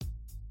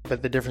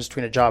but the difference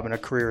between a job and a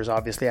career is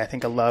obviously, I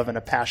think, a love and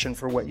a passion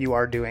for what you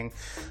are doing.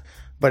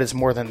 But it's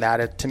more than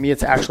that. To me,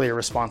 it's actually a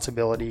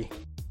responsibility.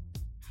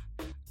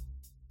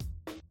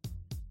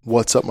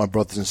 What's up, my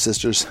brothers and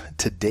sisters?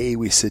 Today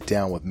we sit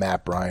down with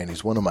Matt Bryant.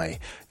 He's one of my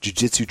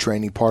jiu-jitsu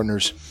training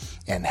partners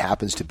and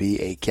happens to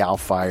be a Cal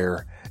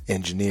Fire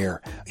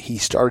engineer. He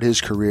started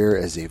his career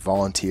as a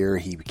volunteer.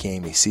 He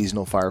became a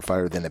seasonal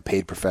firefighter, then a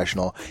paid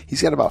professional.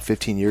 He's got about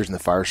 15 years in the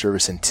fire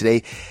service, and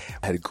today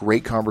I had a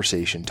great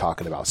conversation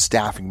talking about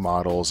staffing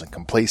models and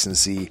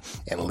complacency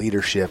and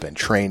leadership and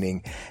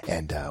training,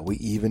 and we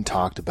even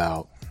talked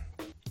about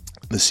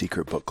the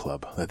secret book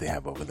club that they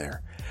have over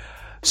there.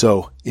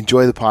 So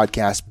enjoy the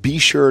podcast. Be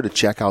sure to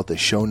check out the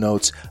show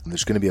notes.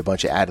 There's going to be a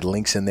bunch of added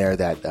links in there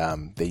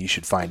that you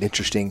should find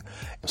interesting.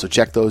 So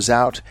check those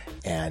out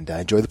and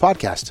enjoy the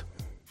podcast.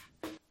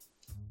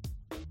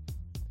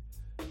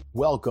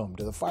 Welcome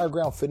to the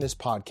Fireground Fitness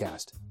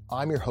Podcast.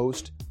 I'm your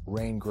host,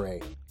 Rain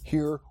Gray.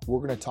 Here,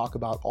 we're going to talk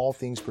about all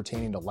things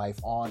pertaining to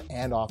life on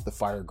and off the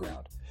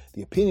fireground.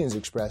 The opinions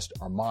expressed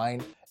are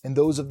mine and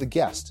those of the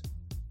guest.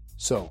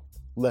 So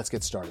let's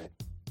get started.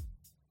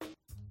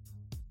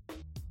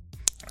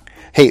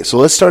 Hey, so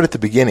let's start at the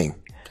beginning.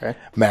 Okay.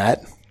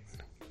 Matt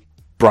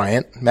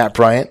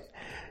Bryant,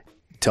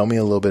 tell me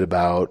a little bit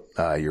about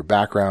your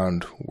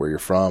background, where you're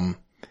from,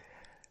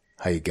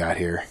 how you got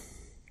here.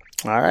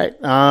 All right.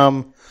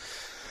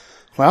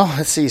 Well,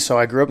 let's see. So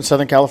I grew up in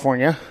Southern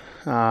California.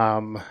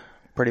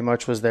 Pretty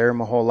much was there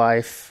my whole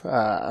life.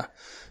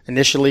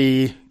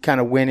 Initially kind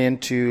of went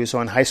into,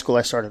 so in high school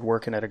I started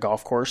working at a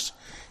golf course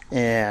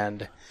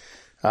and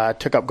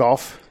took up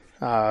golf.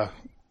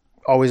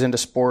 Always into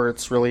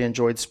sports, really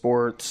enjoyed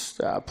sports,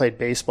 played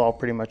baseball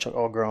pretty much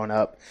all growing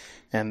up,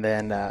 and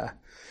then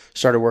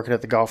started working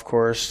at the golf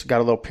course, got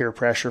a little peer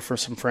pressure from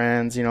some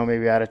friends,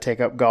 maybe I had to take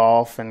up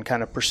golf and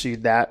kind of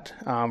pursued that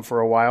for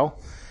a while.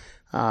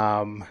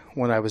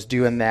 When I was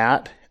doing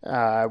that,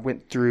 I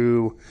went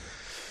through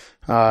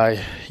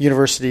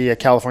University of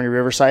California,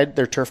 Riverside,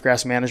 their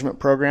turfgrass management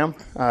program,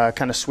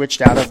 kind of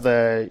switched out of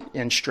the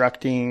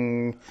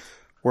instructing,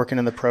 working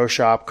in the pro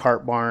shop,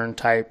 cart barn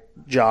type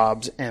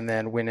jobs, and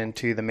then went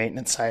into the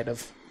maintenance side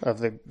of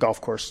the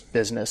golf course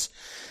business.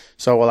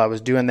 So while I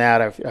was doing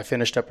that, I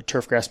finished up a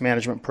turfgrass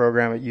management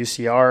program at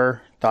UCR,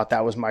 thought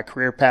that was my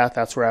career path.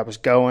 That's where I was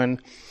going.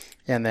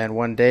 And then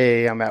one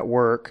day I'm at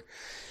work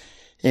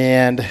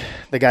and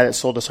the guy that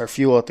sold us our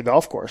fuel at the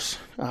golf course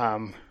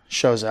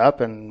shows up,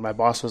 and my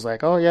boss was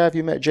like, "Oh yeah, have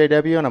you met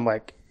JW?" And I'm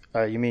like,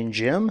 "You mean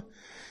Jim?"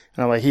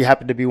 And I'm like, he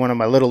happened to be one of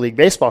my Little League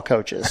baseball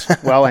coaches.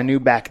 Well, I knew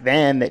back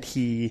then that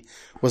he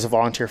was a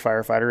volunteer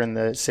firefighter in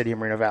the city of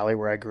Moreno Valley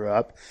where I grew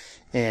up.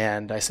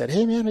 And I said,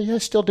 "Hey man, are you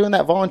guys still doing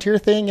that volunteer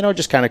thing?"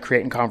 Just kind of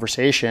creating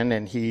conversation.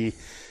 And he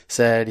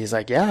said, he's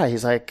like, "Yeah."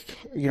 He's like,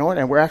 "You know what?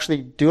 And we're actually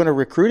doing a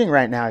recruiting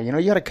right now. You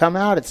got to come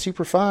out. It's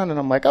super fun." And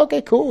I'm like,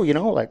 "Okay, cool."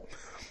 Like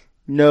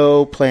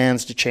no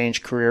plans to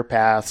change career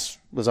paths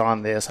was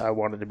on this. I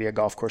wanted to be a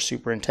golf course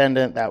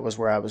superintendent. That was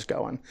where I was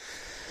going.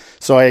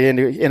 So I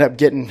ended up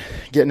getting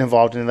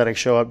involved in that. I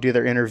show up, do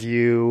their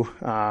interview.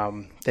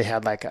 They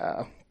had like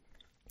it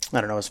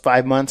was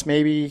 5 months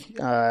maybe,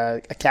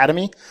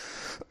 academy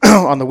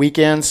on the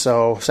weekends.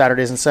 So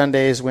Saturdays and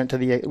Sundays went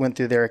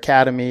through their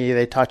academy.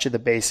 They taught you the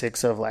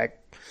basics of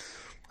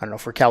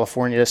for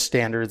California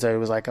standards, it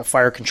was like a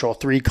fire control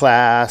 3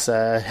 class,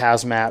 a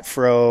hazmat,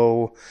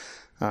 fro,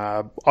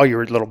 all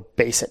your little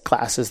basic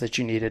classes that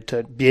you needed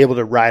to be able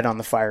to ride on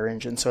the fire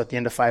engine. So at the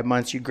end of 5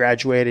 months, you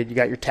graduated, you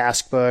got your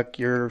task book,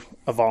 you're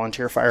a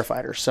volunteer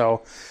firefighter.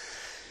 So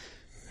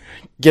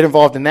get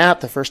involved in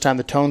that. The first time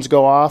the tones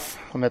go off,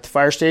 I'm at the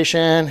fire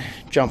station,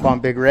 jump on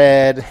Big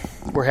Red,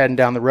 we're heading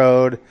down the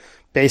road.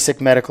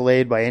 Basic medical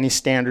aid by any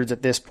standards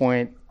at this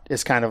point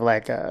is kind of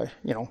like,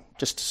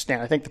 just a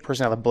stand. I think the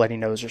person had a bloody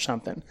nose or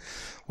something.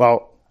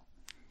 Well,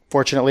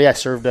 fortunately, I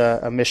served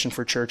a mission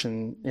for church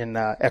in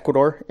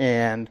Ecuador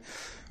and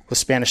was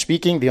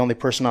Spanish-speaking. The only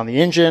person on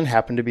the engine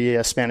happened to be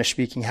a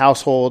Spanish-speaking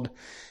household.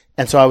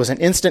 And so I was an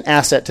instant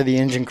asset to the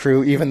engine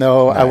crew, even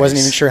though I wasn't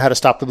even sure how to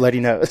stop the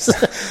bloody nose.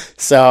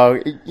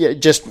 So it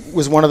just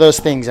was one of those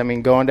things. I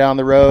mean, going down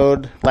the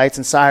road, lights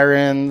and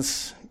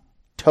sirens,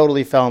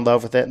 totally fell in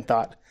love with it and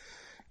thought,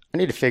 I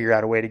need to figure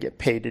out a way to get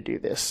paid to do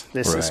this.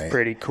 This is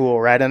pretty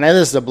cool, right? And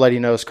this is a bloody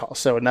nose call,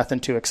 so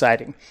nothing too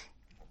exciting.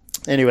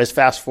 Anyways,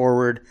 fast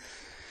forward,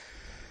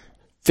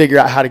 figure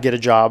out how to get a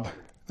job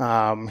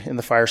in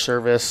the fire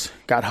service.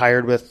 Got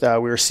hired with, we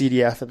were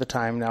CDF at the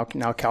time,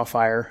 now Cal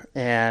Fire,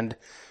 and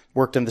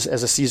worked in this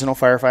as a seasonal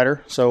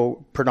firefighter.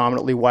 So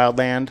predominantly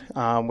wildland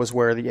was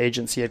where the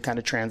agency had kind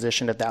of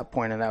transitioned at that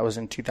point, and that was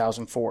in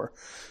 2004.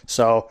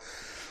 So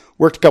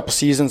worked a couple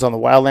seasons on the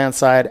wildland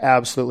side,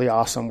 absolutely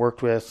awesome.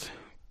 Worked with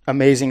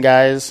amazing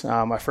guys.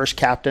 My first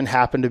captain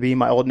happened to be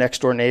my old next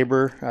door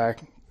neighbor,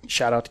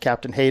 Shout out to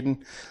Captain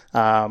Hayden.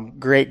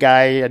 Great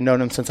guy. I'd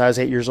known him since I was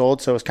 8 years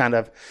old. So it was kind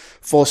of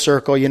full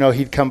circle.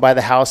 He'd come by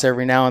the house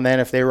every now and then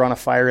if they were on a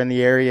fire in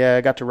the area.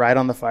 I got to ride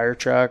on the fire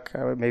truck.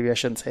 Maybe I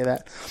shouldn't say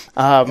that.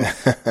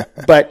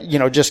 But,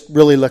 just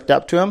really looked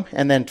up to him.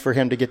 And then for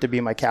him to get to be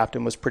my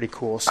captain was pretty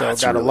cool. So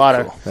That's got really a lot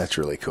cool. of, That's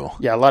really cool.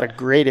 Yeah, a lot of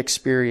great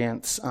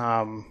experience,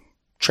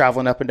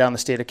 traveling up and down the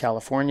state of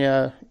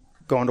California,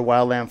 going to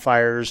wildland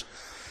fires.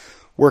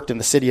 Worked in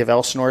the city of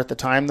Elsinore at the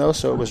time, though,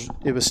 so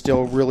it was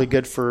still really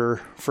good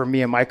for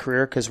me and my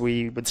career because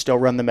we would still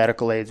run the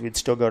medical aids. We'd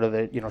still go to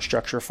the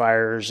structure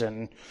fires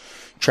and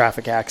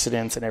traffic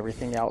accidents and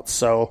everything else.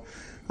 So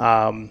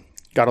got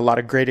a lot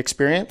of great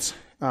experience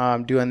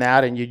doing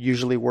that, and you'd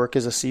usually work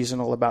as a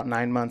seasonal about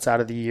 9 months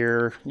out of the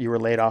year. You were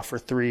laid off for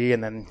 3,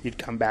 and then you'd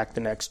come back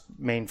the next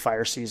main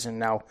fire season.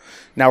 Now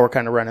we're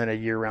kind of running a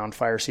year-round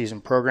fire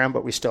season program,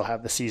 but we still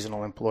have the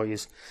seasonal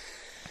employees.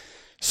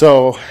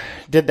 So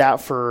did that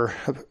for,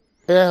 it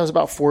was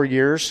about 4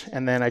 years.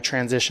 And then I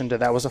transitioned to,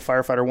 that was a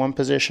firefighter 1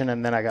 position.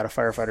 And then I got a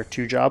firefighter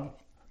 2 job.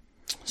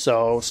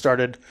 So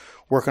started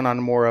working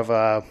on more of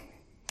a,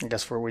 I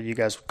guess for what you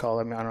guys would call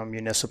them, I don't know,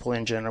 municipal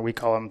engine, or we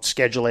call them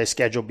Schedule A,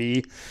 Schedule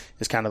B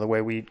is kind of the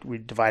way we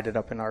divide it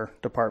up in our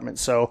department.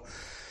 So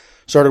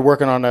started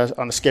working on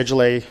a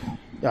Schedule A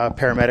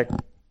paramedic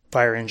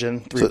fire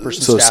engine,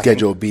 3-person So staffing.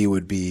 Schedule B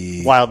would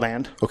be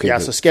wildland. Okay. Yeah,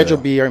 so Schedule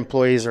B, our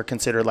employees are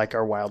considered like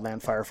our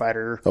wildland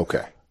firefighter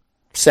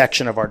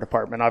section of our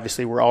department.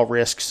 Obviously, we're all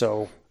risk,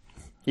 so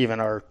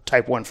even our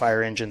Type 1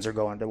 fire engines are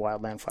going to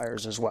wildland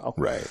fires as well.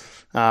 Right.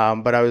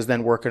 But I was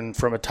then working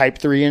from a Type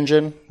 3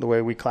 engine, the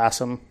way we class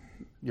them,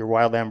 your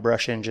wildland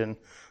brush engine,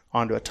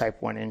 onto a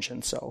Type 1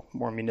 engine, so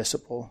more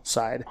municipal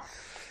side.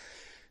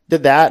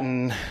 Did that,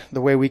 and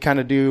the way we kind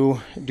of do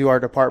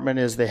our department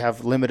is they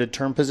have limited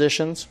term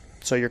positions.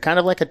 So you're kind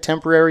of like a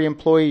temporary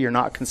employee. You're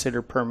not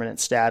considered permanent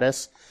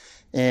status.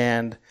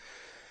 And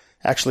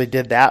actually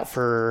did that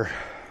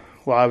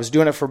I was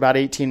doing it for about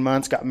 18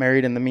 months, got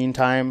married in the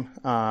meantime,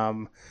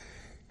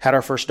 had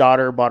our first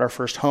daughter, bought our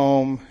first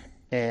home,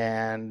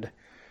 and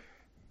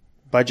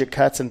budget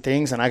cuts and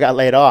things, and I got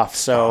laid off.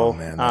 So,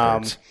 it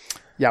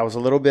was a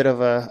little bit of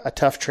a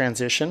tough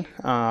transition.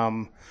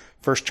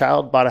 First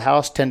child, bought a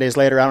house. 10 days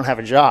later, I don't have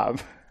a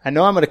job. I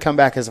know I'm going to come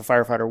back as a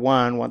firefighter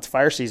 1 once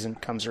fire season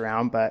comes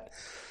around, but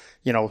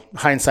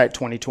hindsight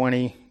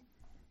 2020,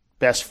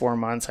 best 4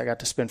 months. I got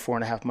to spend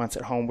 4.5 months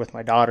at home with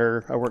my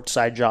daughter. I worked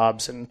side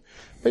jobs,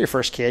 but your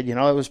first kid, it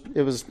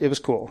was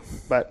cool,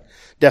 but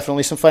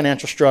definitely some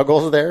financial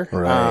struggles there.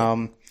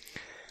 Right.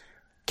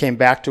 Came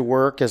back to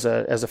work as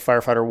a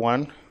firefighter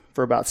 1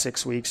 for about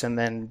 6 weeks, and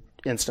then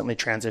instantly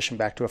transitioned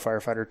back to a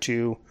firefighter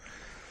 2.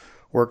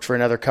 Worked for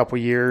another couple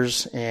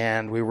years,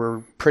 and we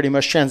were pretty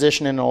much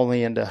transitioning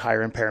only into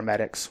hiring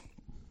paramedics.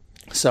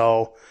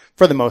 So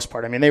for the most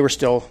part, I mean, they were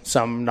still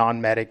some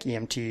non-medic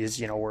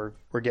EMTs,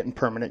 were getting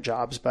permanent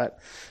jobs, but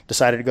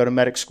decided to go to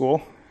medic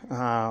school.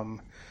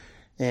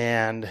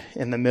 And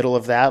in the middle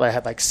of that, I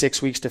had like 6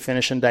 weeks to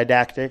finish in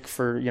didactic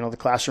for, the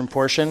classroom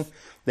portion.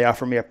 They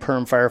offered me a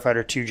perm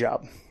firefighter 2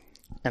 job.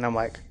 And I'm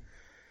like,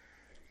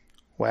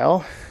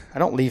 well, I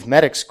don't leave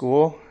medic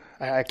school.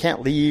 I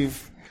can't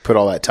leave. Put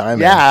all that time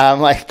in. Yeah, I'm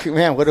like,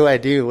 man, what do I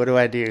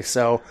do?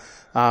 So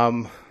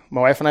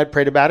my wife and I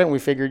prayed about it, and we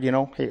figured,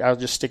 hey, I'll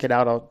just stick it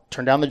out. I'll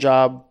turn down the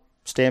job,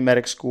 stay in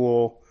medic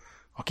school.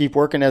 I'll keep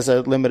working as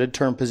a limited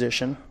term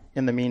position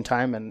in the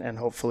meantime, and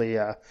hopefully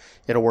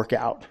it'll work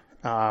out.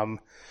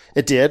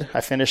 It did.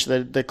 I finished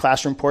the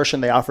classroom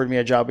portion. They offered me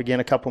a job again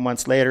a couple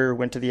months later,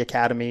 went to the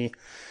academy.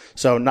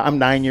 So I'm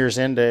 9 years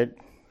into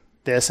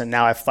this, and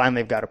now I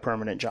finally got a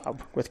permanent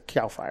job with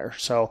CAL FIRE.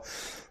 So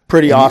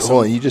pretty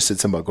awesome. You just said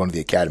something about going to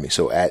the academy.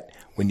 So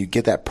when you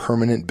get that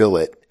permanent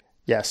billet,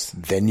 yes,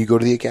 then you go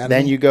to the academy?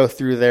 Then you go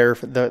through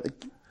the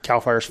CAL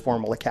FIRE's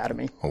formal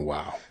academy. Oh,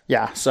 wow.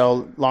 Yeah,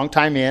 so long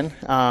time in.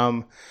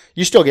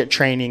 You still get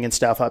training and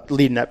stuff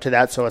leading up to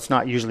that, so it's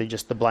not usually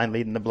just the blind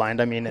leading the blind.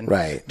 I mean,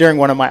 right. During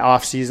one of my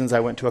off seasons, I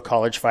went to a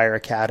college fire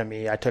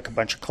academy. I took a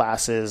bunch of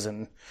classes,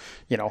 and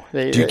do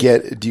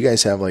you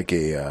guys have like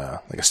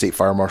a state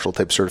fire marshal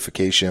type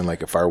certification,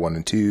 like a fire 1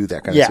 and 2,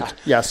 that kind of stuff?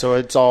 Yeah. So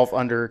it's all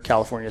under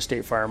California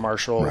State Fire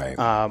Marshal.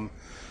 Right.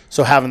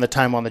 So having the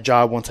time on the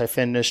job, once I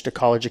finished a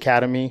college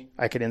academy,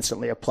 I could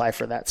instantly apply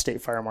for that state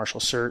fire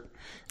marshal cert.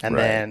 And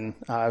then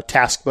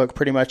task book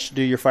pretty much to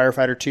do your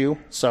firefighter 2.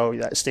 So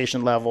that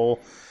station level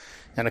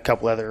and a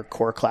couple other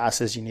core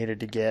classes you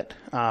needed to get.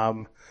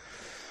 So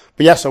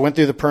I went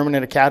through the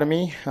permanent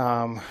academy,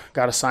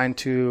 got assigned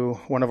to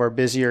one of our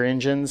busier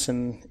engines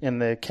in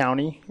the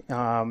county,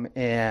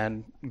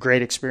 and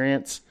great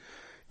experience.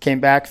 Came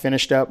back,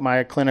 finished up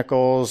my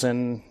clinicals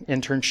and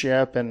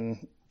internship,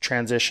 and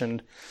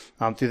transitioned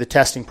through the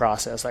testing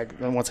process.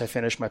 Once I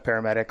finished my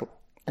paramedic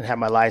and had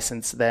my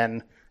license,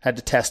 then had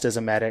to test as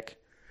a medic,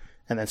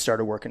 and then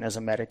started working as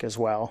a medic as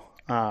well.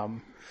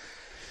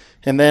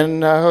 And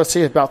then, about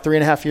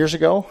 3.5 years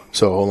ago.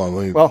 So hold on,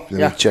 let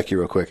me check you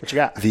real quick. What you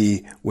got?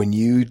 When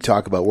you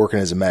talk about working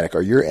as a medic,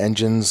 are your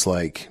engines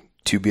like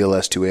 2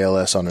 BLS, 2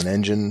 ALS on an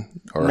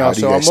engine? Or No, how do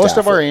you so guys most staff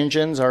of our it?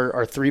 engines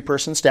are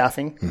 3-person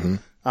staffing.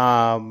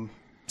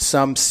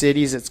 Some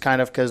cities, it's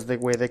kind of because the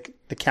way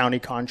the county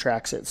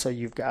contracts it. So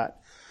you've got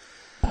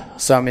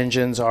some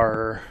engines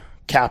are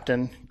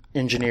captain,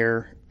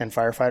 engineer, and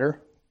firefighter.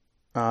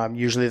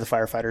 Usually the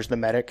firefighter's the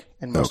medic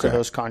in most of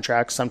those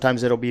contracts.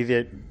 Sometimes it'll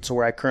be so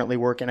where I currently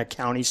work in a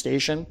county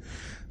station,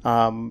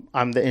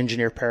 I'm the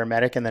engineer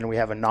paramedic, and then we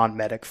have a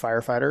non-medic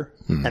firefighter,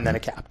 and then a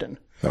captain.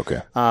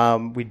 Okay.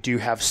 We do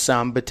have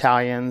some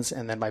battalions,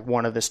 and then like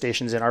one of the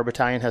stations in our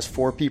battalion has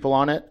 4 people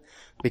on it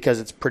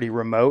because it's pretty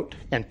remote,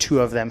 and 2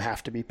 of them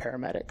have to be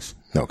paramedics.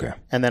 Okay.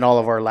 And then all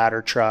of our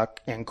ladder truck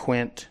and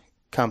quint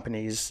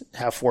companies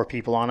have 4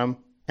 people on them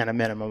and a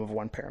minimum of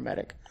 1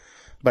 paramedic.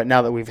 But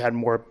now that we've had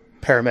more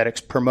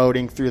paramedics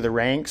promoting through the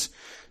ranks,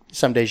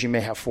 some days you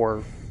may have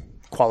 4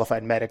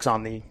 qualified medics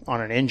on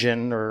an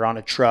engine or on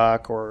a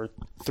truck, or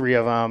 3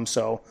 of them.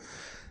 So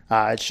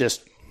it's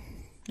just,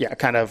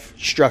 kind of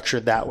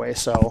structured that way.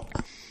 So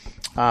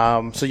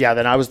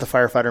then I was the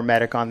firefighter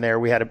medic on there.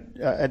 We had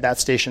at that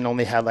station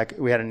only had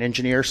we had an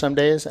engineer some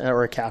days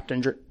or a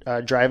captain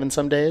driving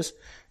some days.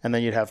 And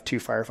then you'd have 2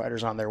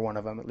 firefighters on there. One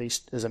of them at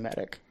least is a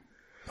medic.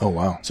 Oh,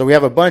 wow. So we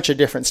have a bunch of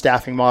different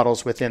staffing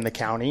models within the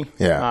county.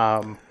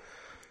 Yeah.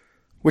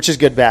 Which is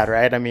good, bad,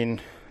 right? I mean,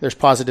 there's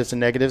positives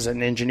and negatives.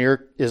 An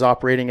engineer is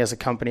operating as a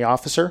company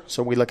officer.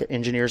 So we look at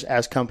engineers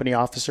as company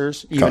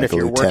officers, even kind of if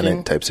you're lieutenant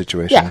working. type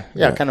situation.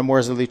 Yeah, kind of more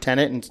as a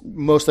lieutenant. And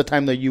most of the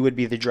time, though, you would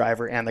be the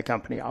driver and the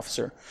company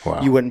officer.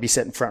 Wow. You wouldn't be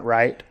sitting front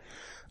right,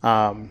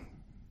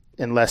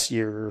 unless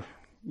you're,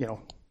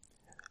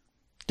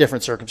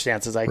 different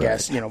circumstances, I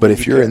guess. But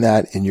if you're in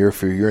that,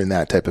 if you're in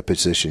that type of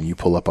position, you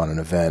pull up on an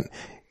event,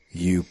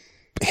 you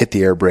hit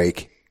the air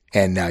brake,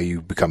 and now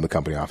you become the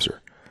company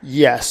officer.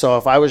 Yeah, so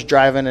if I was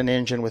driving an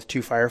engine with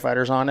 2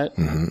 firefighters on it,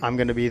 I'm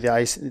going to be the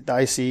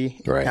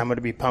IC. Right. I'm going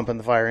to be pumping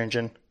the fire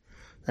engine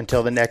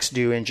until the next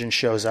due engine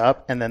shows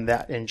up, and then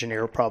that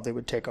engineer probably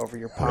would take over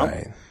your pump.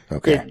 Right.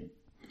 Okay.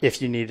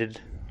 If you needed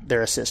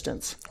their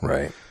assistance.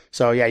 Right.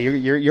 So yeah,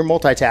 you're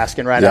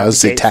multitasking right out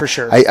the gate for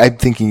sure. I'm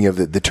thinking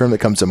of the term that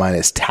comes to mind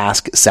is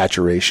task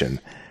saturation.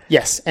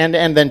 Yes, and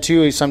then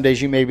too, some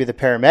days you may be the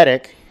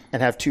paramedic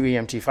and have 2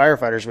 EMT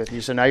firefighters with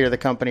you. So now you're the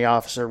company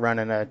officer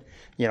running a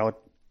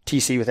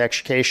TC with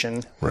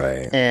extrication.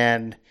 Right.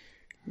 And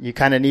you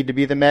kind of need to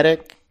be the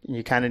medic,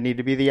 you kind of need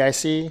to be the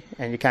IC,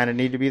 and you kind of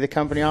need to be the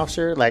company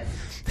officer. Like,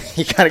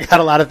 you kind of got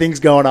a lot of things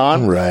going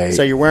on. Right.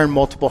 So you're wearing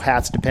multiple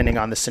hats depending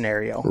on the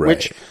scenario, right.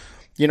 which,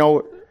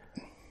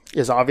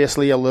 is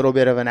obviously a little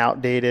bit of an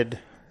outdated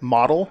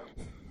model.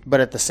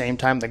 But at the same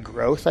time, the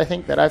growth, I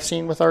think, that I've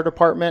seen with our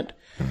department,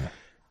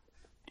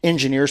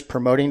 engineers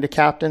promoting to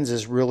captains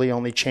is really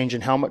only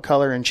changing helmet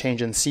color and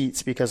changing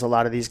seats, because a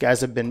lot of these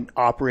guys have been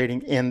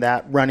operating in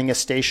that, running a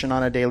station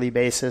on a daily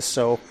basis.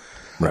 So,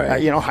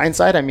 right.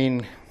 Hindsight, I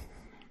mean,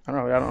 I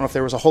don't know if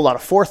there was a whole lot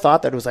of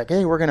forethought that was like,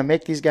 hey, we're going to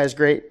make these guys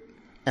great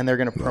and they're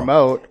going to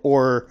promote,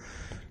 or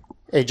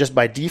hey, just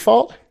by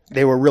default,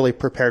 they were really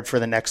prepared for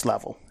the next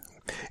level.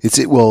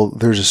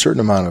 There's a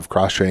certain amount of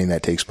cross training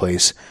that takes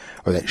place,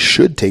 or that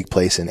should take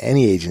place in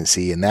any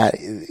agency. And that,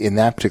 in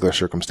that particular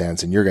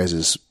circumstance, in your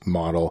guys'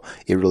 model,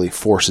 it really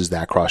forces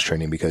that cross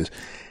training, because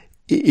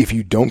if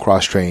you don't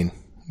cross train,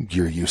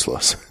 you're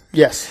useless.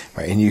 Yes.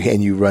 Right. And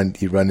you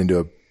run into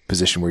a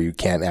position where you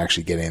can't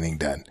actually get anything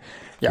done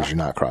because you're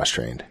not cross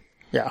trained.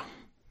 Yeah.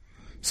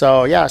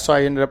 So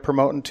I ended up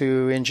promoting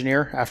to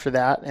engineer after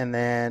that, and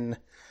then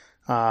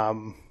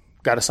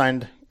got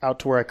assigned out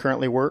to where I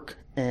currently work,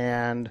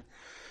 and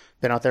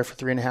been out there for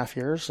 3.5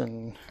 years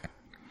and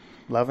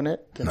loving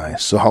it.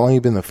 Nice. So how long have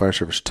you been in the fire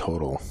service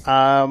total?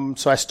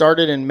 So I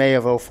started in May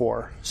of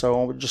 2004,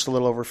 so just a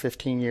little over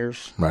 15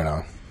 years. Right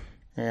on.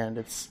 And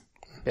it's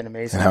been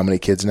amazing. And how many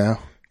kids now?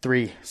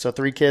 3. So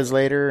 3 kids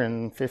later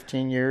and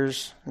 15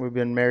 years. We've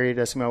been married.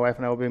 I see my wife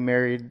and I will be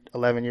married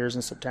 11 years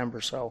in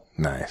September. So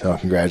nice. Oh,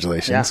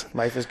 congratulations. Yeah,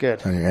 life is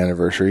good. On your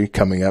anniversary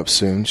coming up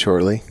soon,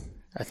 shortly.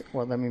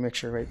 Let me make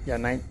sure. Right? Yeah,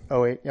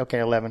 9/08. Okay,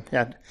 11.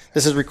 Yeah,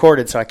 this is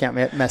recorded, so I can't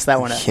mess that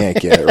one up. Can't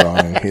get it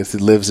wrong. It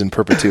lives in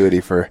perpetuity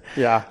for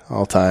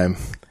all time.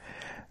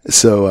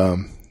 So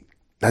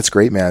that's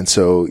great, man.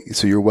 So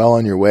you're well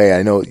on your way.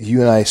 I know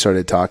you and I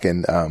started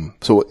talking.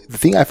 So the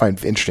thing I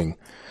find interesting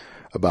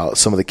about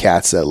some of the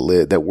cats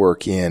that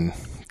work in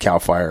Cal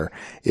Fire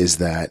is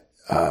that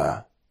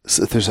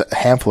so there's a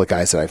handful of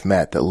guys that I've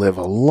met that live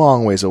a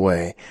long ways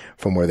away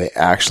from where they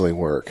actually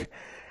work.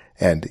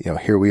 And,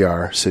 here we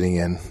are sitting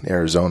in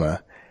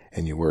Arizona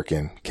and you work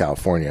in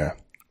California.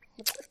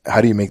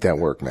 How do you make that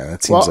work, man?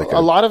 That seems like a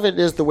lot of it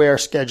is the way our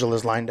schedule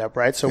is lined up,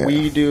 right? So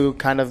we do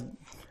kind of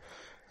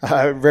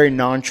very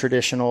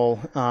non-traditional.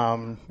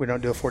 We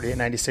don't do a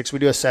 48-96. We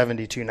do a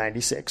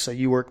 72-96. So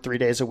you work 3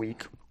 days a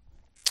week,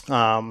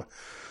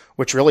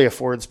 which really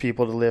affords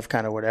people to live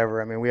kind of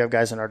whatever. I mean, we have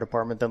guys in our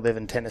department that live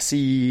in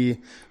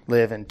Tennessee,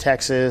 live in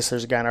Texas.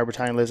 There's a guy in our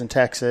battalion who lives in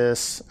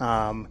Texas.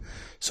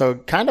 So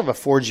it kind of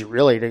affords you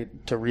really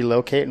to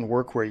relocate and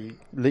work where you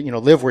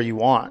live where you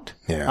want.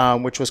 Yeah.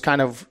 Which was kind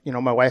of,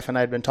 my wife and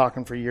I had been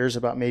talking for years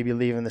about maybe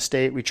leaving the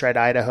state. We tried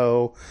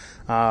Idaho,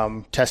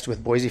 tested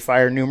with Boise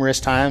Fire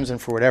numerous times,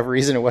 and for whatever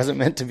reason, it wasn't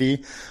meant to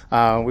be.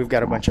 We've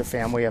got a bunch of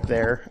family up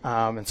there.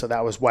 And so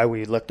that was why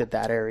we looked at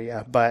that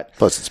area. But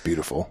plus it's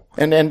beautiful.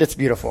 And it's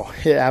beautiful.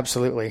 Yeah,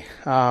 absolutely.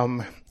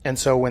 And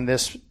so when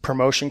this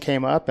promotion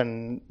came up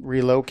and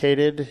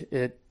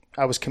relocated,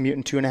 I was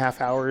commuting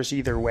 2.5 hours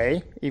either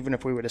way, even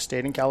if we would have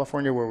stayed in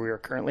California where we were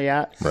currently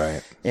at.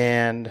 Right.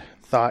 And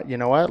thought, you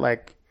know what,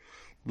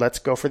 let's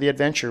go for the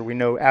adventure. We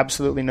know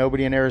absolutely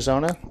nobody in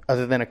Arizona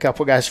other than a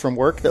couple guys from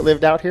work that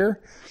lived out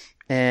here.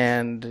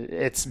 And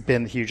it's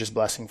been the hugest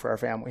blessing for our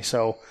family.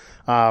 So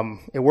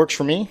it works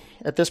for me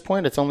at this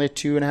point. It's only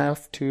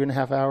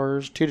 2.5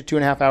 hours, 2 to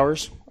 2.5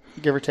 hours,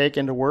 give or take,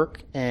 into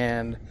work.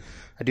 And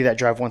I do that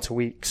drive once a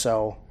week.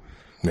 So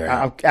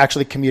yeah. I'm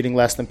actually commuting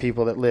less than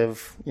people that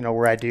live,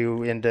 where I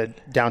do into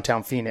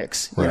downtown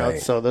Phoenix. Right.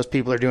 So those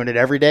people are doing it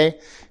every day,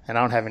 and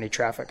I don't have any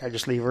traffic. I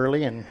just leave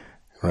early and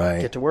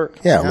get to work.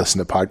 Yeah,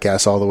 listen to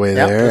podcasts all the way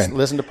there. And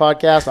listen to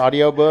podcasts,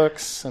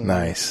 audiobooks.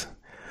 Nice.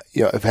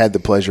 I've had the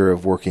pleasure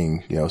of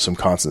working, some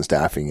constant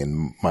staffing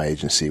in my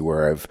agency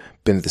where I've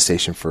been at the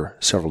station for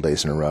several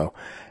days in a row.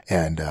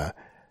 And,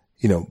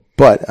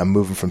 but I'm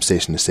moving from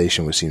station to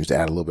station, which seems to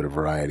add a little bit of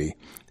variety.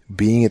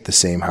 Being at the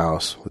same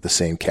house with the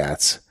same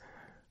cats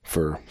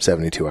for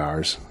 72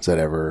 hours, does that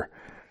ever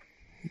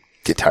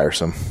get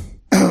tiresome?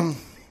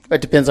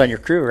 It depends on your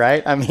crew,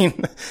 right? I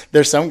mean,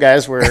 there's some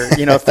guys where,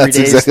 3 That's days,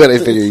 exactly what I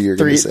figure you're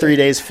going to say. 3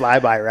 days fly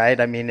by, right?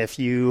 I mean, if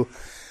you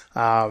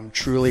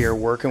truly are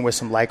working with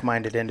some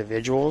like-minded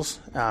individuals,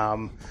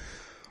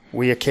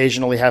 we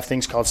occasionally have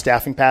things called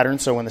staffing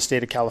patterns. So when the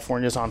state of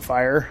California is on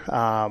fire,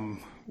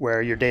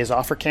 where your days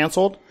off are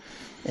canceled,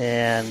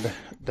 and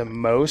the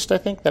most I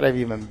think that I've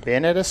even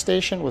been at a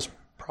station was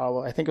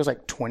I think it was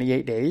like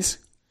 28 days.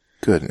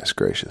 Goodness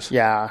gracious.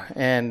 Yeah.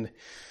 And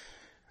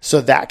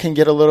so that can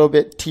get a little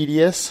bit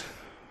tedious.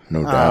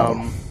 No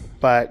doubt.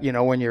 But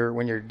when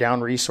you're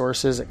down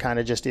resources, it kind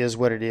of just is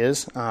what it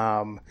is.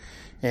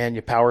 And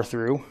you power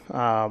through.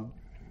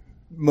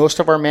 Most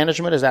of our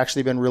management has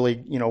actually been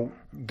really,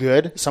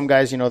 good. Some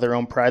guys, their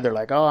own pride. They're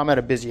like, oh, I'm at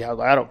a busy house.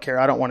 I don't care.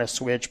 I don't want to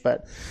switch.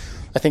 But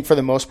I think for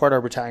the most part,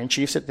 our battalion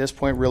chiefs at this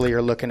point really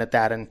are looking at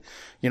that. And,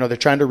 they're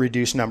trying to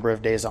reduce number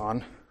of days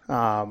on.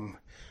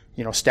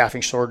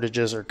 Staffing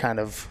shortages are kind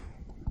of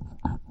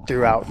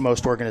throughout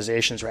most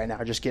organizations right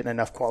now, just getting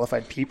enough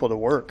qualified people to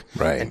work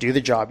and do the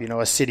job.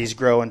 As cities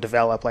grow and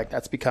develop,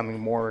 that's becoming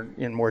more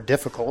and more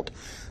difficult.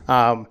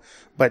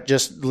 But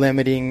just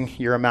limiting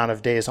your amount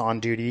of days on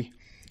duty.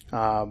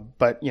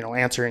 But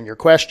answering your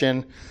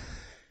question,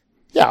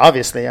 yeah,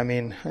 obviously, I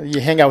mean,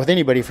 you hang out with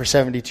anybody for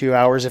 72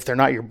 hours. If they're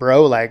not your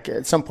bro,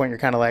 at some point you're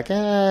kind of like,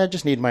 I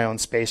just need my own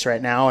space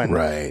right now.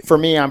 And for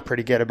me, I'm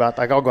pretty good about,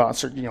 I'll go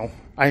out and,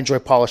 I enjoy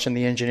polishing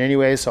the engine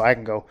anyway. So I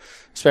can go,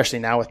 especially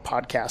now with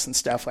podcasts and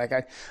stuff,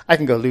 I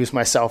can go lose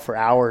myself for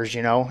hours,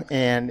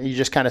 and you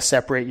just kind of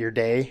separate your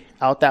day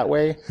out that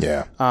way.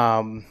 Yeah.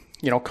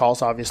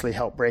 Calls obviously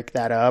help break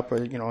that up, or,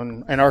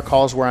 and our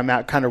calls where I'm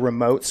at kind of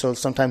remote. So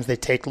sometimes they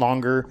take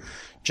longer.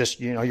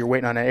 Just, you're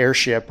waiting on an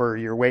airship or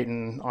you're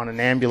waiting on an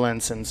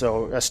ambulance. And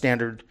so a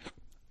standard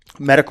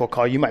medical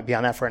call, you might be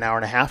on that for an hour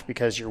and a half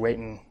because you're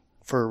waiting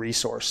for a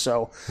resource.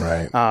 So,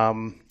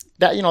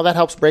 that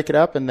helps break it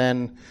up. And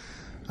then,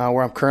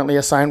 where I'm currently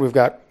assigned, we've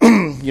got, a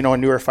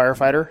newer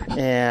firefighter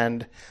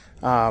and,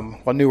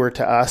 newer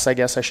to us, I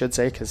guess I should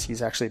say, because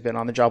he's actually been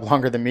on the job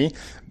longer than me.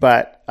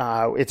 But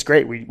it's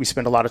great. We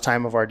spend a lot of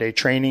time of our day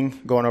training,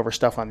 going over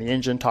stuff on the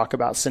engine, talk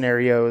about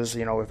scenarios.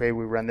 If we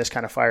run this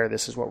kind of fire,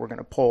 this is what we're going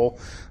to pull.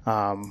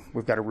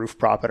 We've got a roof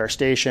prop at our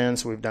station,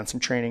 so we've done some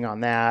training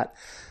on that.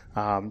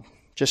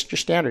 Just your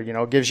standard,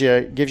 gives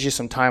you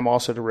some time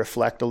also to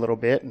reflect a little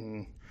bit.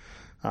 And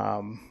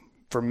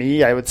for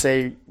me, I would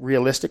say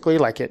realistically,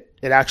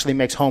 it actually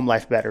makes home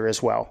life better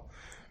as well.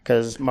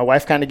 Because my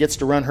wife kind of gets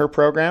to run her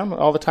program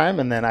all the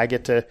time, and then I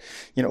get to,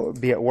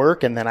 be at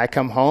work, and then I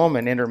come home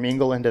and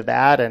intermingle into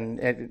that,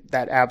 and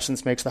that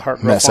absence makes the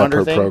heart grow fonder.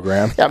 Mess up her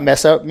program. Yeah,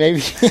 mess up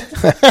maybe.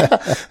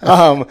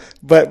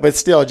 But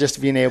still,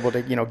 just being able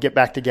to, get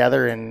back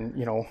together,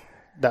 and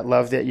that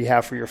love that you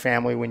have for your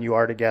family when you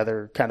are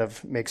together kind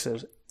of makes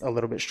it a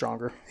little bit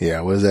stronger.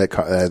 Yeah, what is that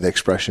the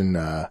expression?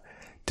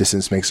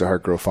 Distance makes the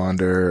heart grow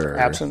fonder. Or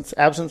absence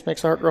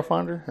makes the heart grow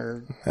fonder,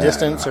 or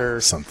distance,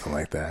 or something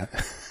like that.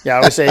 Yeah,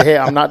 I would say, hey,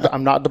 I'm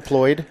not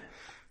deployed.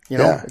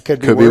 It could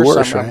be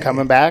worse. I'm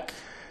coming back.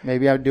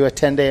 Maybe I would do a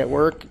 10-day at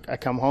work. I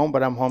come home,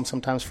 but I'm home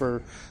sometimes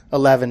for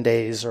 11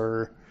 days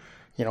or,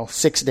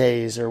 6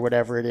 days or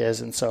whatever it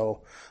is. And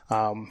so,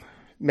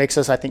 makes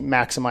us, I think,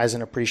 maximize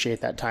and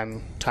appreciate that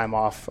time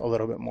off a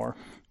little bit more.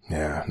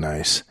 Yeah.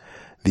 Nice.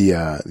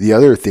 The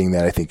other thing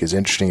that I think is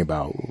interesting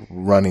about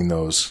running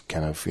those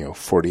kind of,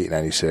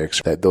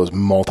 4896, that those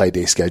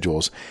multi-day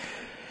schedules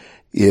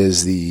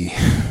is the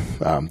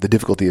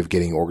difficulty of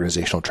getting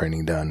organizational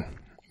training done.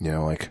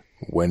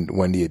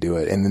 When do you do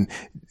it? And then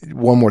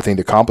one more thing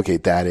to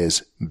complicate that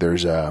is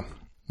there's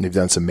They've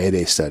done some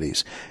Mayday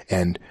studies,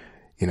 and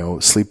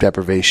sleep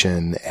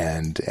deprivation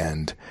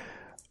and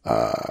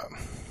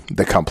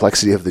the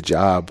complexity of the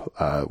job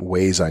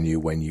weighs on you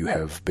when you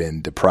have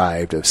been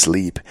deprived of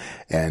sleep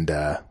and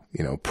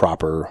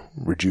proper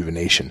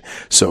rejuvenation.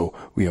 So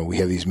we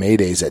have these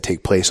Maydays that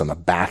take place on the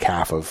back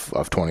half of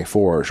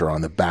 24s, or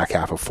on the back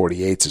half of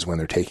 48s is when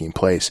they're taking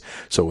place.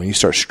 So when you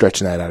start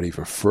stretching that out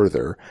even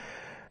further,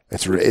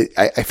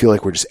 I feel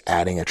like we're just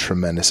adding a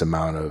tremendous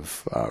amount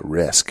of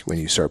risk when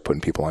you start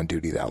putting people on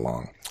duty that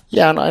long.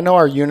 Yeah, and I know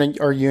our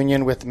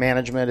union with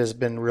management has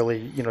been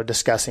really,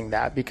 discussing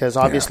that, because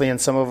obviously in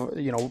some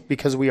of,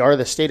 because we are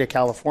the state of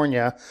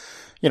California,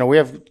 we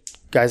have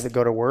guys that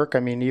go to work. I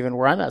mean, even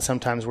where I'm at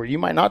sometimes, where you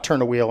might not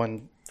turn a wheel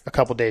in a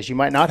couple of days, you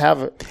might not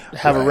have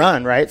a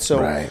run, right?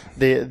 So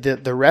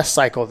the rest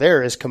cycle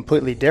there is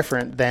completely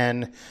different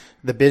than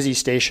the busy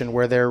station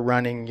where they're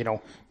running,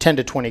 10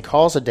 to 20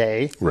 calls a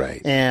day.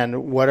 Right.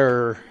 And what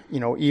are,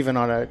 even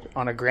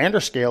on a grander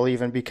scale,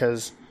 even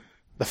because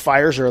the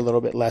fires are a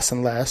little bit less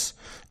and less,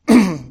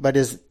 but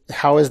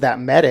how is that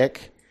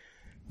medic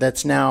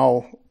that's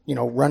now,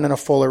 running a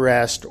full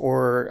arrest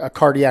or a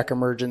cardiac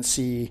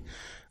emergency,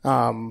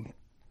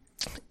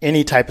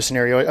 any type of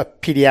scenario, a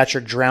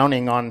pediatric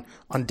drowning on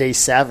day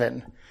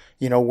 7,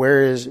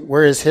 where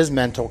is his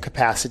mental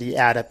capacity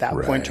at that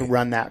point to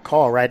run that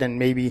call, right? And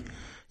maybe,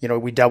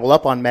 we double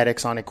up on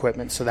medics on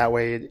equipment, so that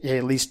way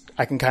at least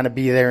I can kind of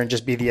be there and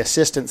just be the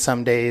assistant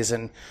some days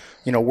and,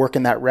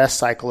 working that rest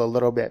cycle a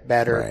little bit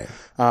better.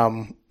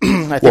 Right.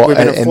 I think we've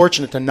been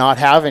fortunate to not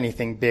have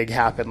anything big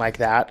happen like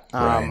that.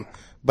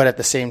 But at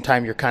the same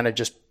time, you're kind of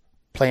just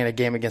playing a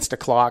game against a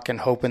clock and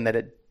hoping that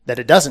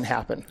it doesn't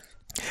happen.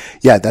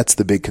 Yeah, that's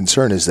the big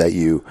concern, is that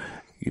you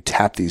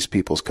tap these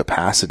people's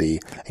capacity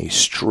and you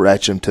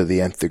stretch them to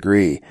the nth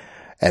degree,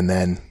 and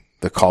then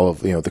the call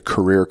of the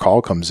career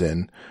call comes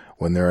in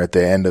when they're at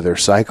the end of their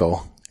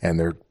cycle and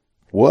they're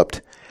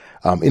whooped.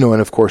 And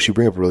of course you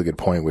bring up a really good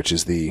point, which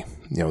is the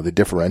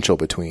differential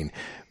between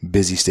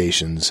busy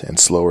stations and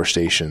slower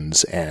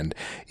stations. And,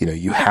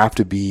 you have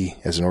to be,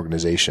 as an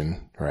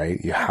organization,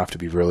 right? You have to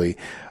be really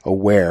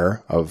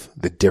aware of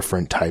the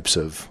different types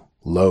of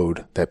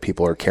load that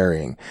people are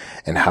carrying,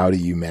 and how do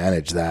you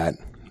manage that?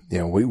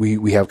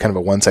 We have kind of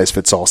a one size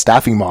fits all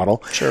staffing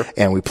model. Sure.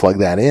 And we plug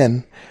that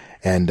in,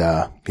 and,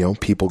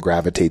 people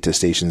gravitate to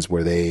stations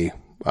where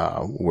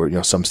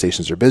where some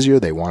stations are busier,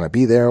 they want to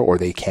be there, or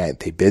they can't,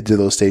 they bid to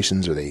those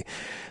stations, or they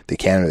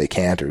can or they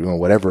can't, or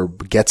whatever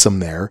gets them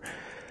there,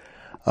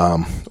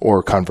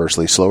 or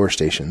conversely slower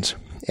stations.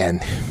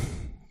 And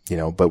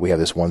but we have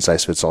this one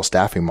size fits all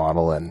staffing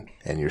model, and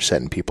you're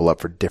setting people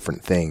up for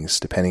different things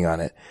depending on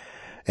it.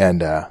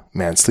 And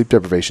sleep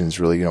deprivation is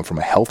really, from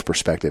a health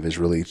perspective, is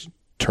really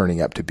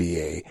turning up to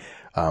be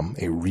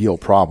a real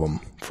problem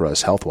for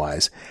us health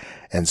wise.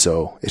 And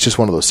so it's just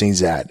one of those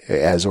things that,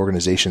 as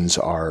organizations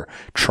are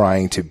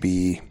trying to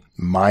be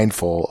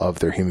mindful of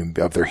their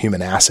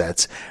human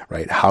assets,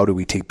 right? How do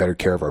we take better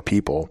care of our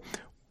people?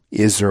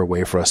 Is there a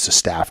way for us to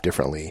staff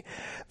differently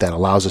that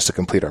allows us to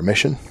complete our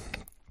mission,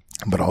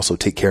 but also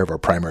take care of our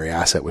primary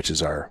asset, which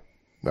is our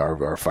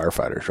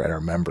firefighters, right? Our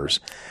members.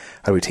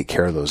 How do we take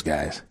care of those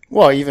guys?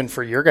 Well, even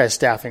for your guys'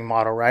 staffing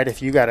model, right?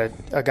 If you got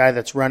a guy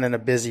that's running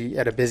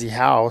at a busy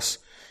house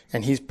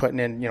and he's putting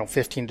in,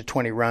 15 to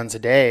 20 runs a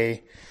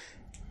day,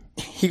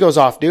 he goes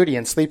off duty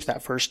and sleeps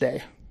that first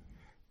day.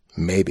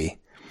 Maybe.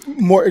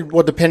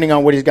 Well, depending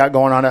on what he's got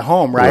going on at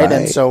home, right?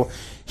 And so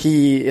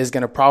he is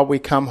going to probably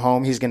come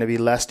home. He's going to be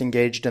less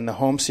engaged in the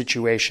home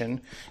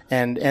situation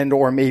and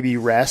or maybe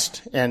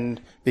rest. And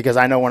because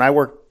I know when I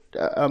worked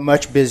a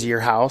much busier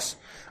house,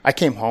 I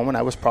came home and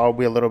I was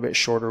probably a little bit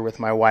shorter with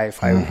my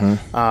wife.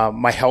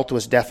 My health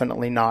was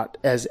definitely not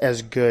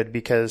as good,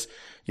 because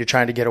you're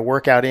trying to get a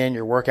workout in,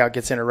 your workout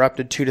gets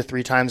interrupted 2 to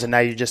 3 times, and now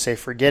you just say,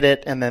 forget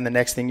it. And then the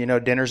next thing you know,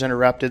 dinner's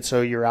interrupted.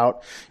 So you're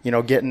out,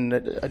 getting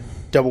a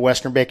double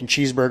Western bacon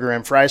cheeseburger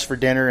and fries for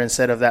dinner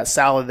instead of that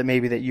salad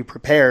that you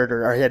prepared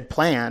or had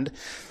planned.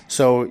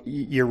 So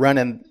you're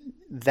running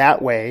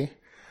that way.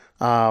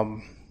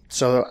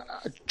 So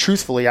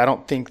truthfully, I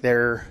don't think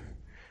the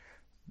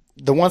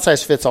one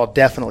size fits all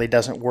definitely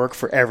doesn't work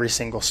for every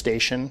single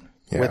station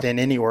within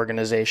any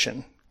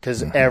organization,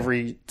 because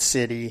every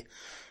city,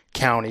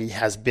 county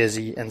has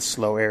busy and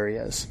slow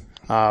areas.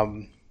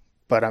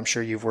 But I'm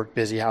sure you've worked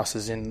busy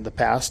houses in the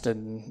past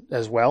and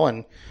as well,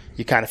 and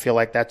you kind of feel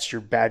like that's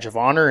your badge of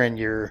honor, and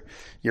you're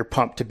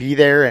pumped to be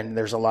there, and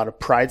there's a lot of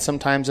pride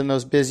sometimes in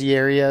those busy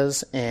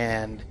areas.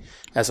 And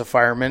as a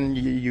fireman,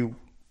 you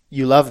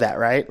love that,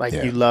 right?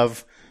 You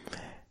love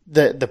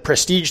the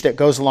prestige that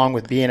goes along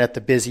with being at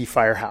the busy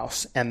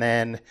firehouse. And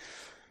then,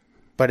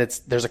 but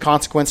there's a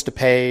consequence to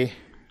pay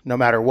no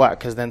matter what,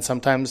 because then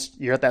sometimes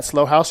you're at that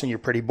slow house and you're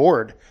pretty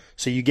bored.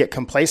 So you get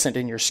complacent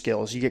in your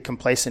skills, you get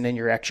complacent in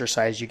your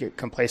exercise, you get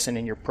complacent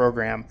in your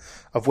program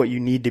of what you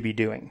need to be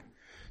doing.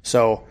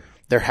 So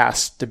there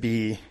has to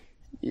be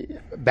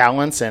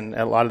balance, and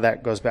a lot of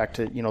that goes back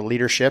to,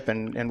 leadership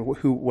and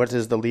what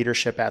is the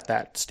leadership at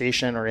that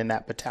station or in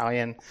that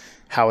battalion?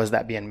 How is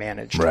that being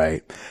managed?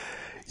 Right.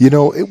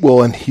 It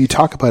will, and you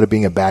talk about it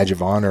being a badge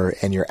of honor,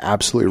 and you're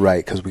absolutely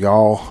right, because we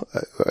all,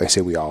 I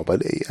say we all,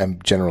 but I'm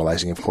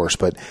generalizing, of course,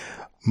 but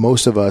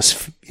most of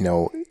us,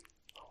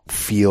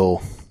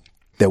 feel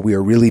that we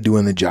are really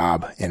doing the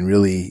job and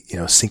really,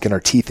 sinking our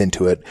teeth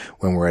into it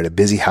when we're at a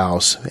busy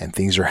house and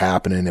things are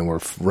happening and we're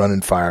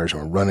running fires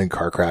and we're running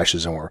car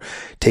crashes and we're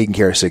taking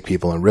care of sick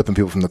people and ripping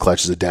people from the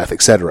clutches of death,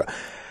 etc.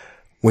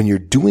 When you're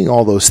doing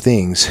all those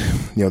things,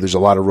 there's a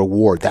lot of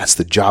reward. That's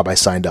the job I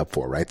signed up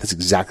for, right? That's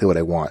exactly what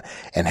I want.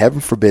 And heaven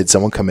forbid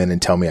someone come in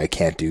and tell me I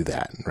can't do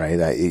that, right?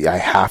 I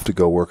have to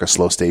go work a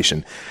slow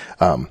station.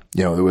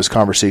 There was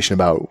conversation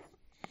about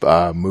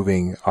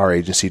moving our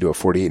agency to a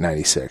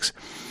 4896.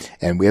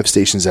 And we have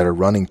stations that are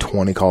running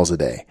 20 calls a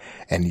day.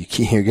 And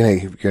you're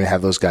going to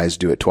have those guys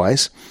do it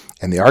twice.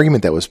 And the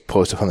argument that was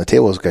posted on the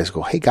table is guys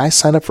go, hey, guys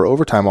sign up for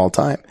overtime all the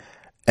time.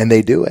 And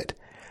they do it.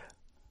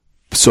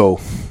 So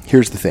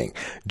here's the thing.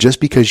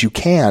 Just because you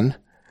can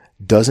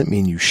doesn't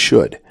mean you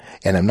should.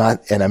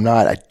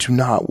 I do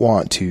not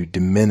want to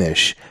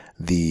diminish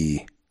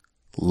the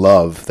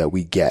love that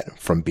we get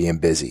from being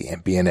busy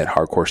and being at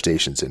hardcore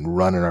stations and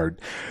running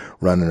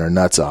our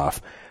nuts off.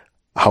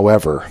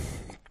 However,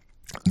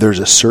 there's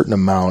a certain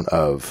amount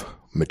of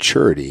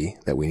maturity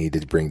that we need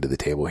to bring to the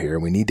table here,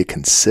 and we need to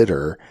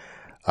consider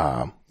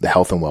the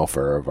health and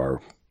welfare of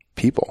our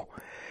people.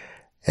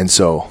 And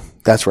so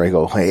that's where I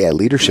go, hey, at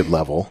leadership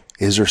level,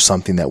 is there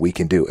something that we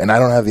can do? And I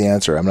don't have the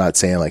answer. I'm not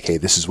saying like, hey,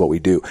 this is what we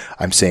do.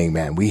 I'm saying,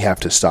 man, we have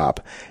to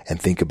stop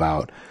and think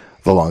about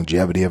the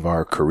longevity of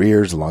our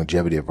careers, the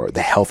longevity of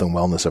the health and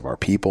wellness of our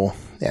people,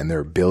 and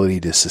their ability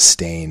to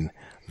sustain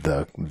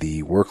the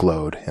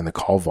workload and the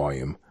call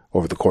volume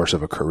over the course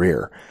of a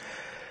career.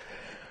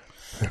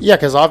 Yeah,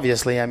 because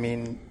obviously, at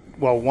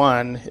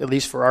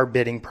least for our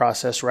bidding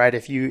process, right?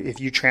 If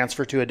you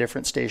transfer to a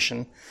different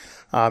station,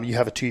 you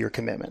have a 2-year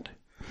commitment,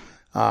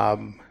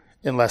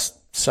 unless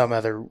some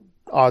other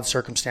odd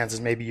circumstances,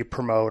 maybe you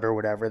promote or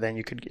whatever, then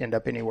you could end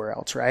up anywhere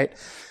else, right?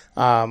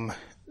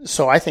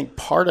 So I think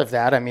part of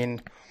that,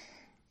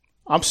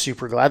 I'm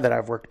super glad that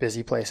I've worked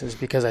busy places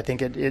because I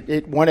think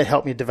it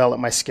helped me develop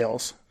my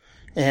skills.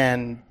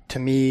 And to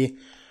me,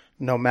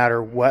 no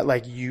matter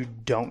what, you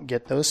don't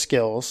get those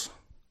skills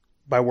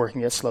by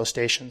working at slow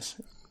stations.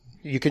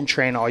 You can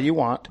train all you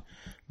want,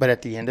 but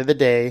at the end of the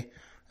day,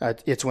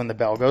 it's when the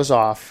bell goes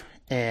off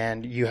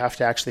and you have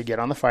to actually get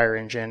on the fire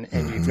engine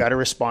and you've got to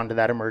respond to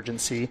that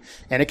emergency.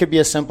 And it could be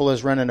as simple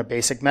as running a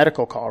basic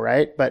medical call,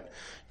 right? But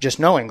just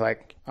knowing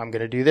I'm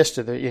going to do this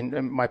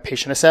in my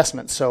patient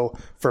assessment. So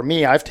for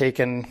me, I've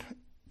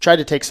tried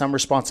to take some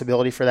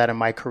responsibility for that in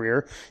my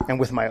career. And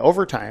with my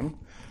overtime,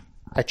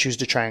 I choose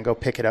to try and go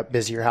pick it up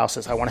busier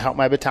houses. I want to help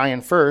my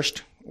battalion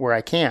first where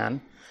I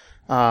can.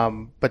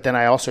 But then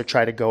I also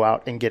try to go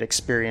out and get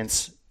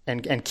experience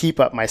and keep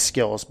up my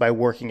skills by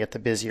working at the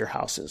busier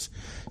houses.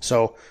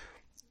 So,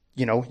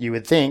 you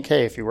would think,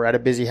 hey, if you were at a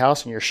busy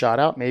house and you're shot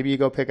out, maybe you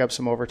go pick up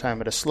some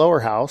overtime at a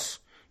slower house.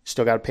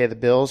 Still got to pay the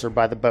bills or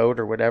buy the boat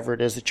or whatever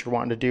it is that you're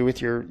wanting to do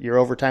with your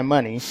overtime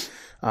money.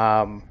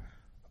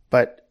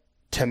 But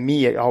to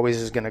me, it always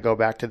is going to go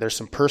back to there's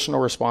some personal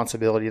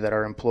responsibility that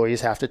our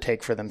employees have to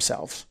take for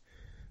themselves.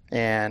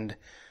 And,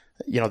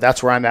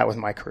 that's where I'm at with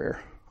my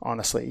career,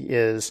 honestly,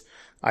 is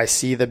I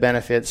see the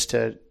benefits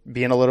to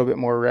being a little bit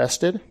more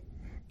rested.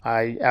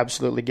 I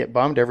absolutely get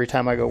bummed every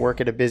time I go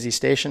work at a busy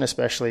station,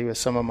 especially with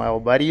some of my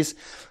old buddies.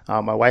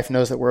 My wife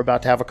knows that we're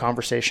about to have a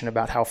conversation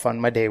about how fun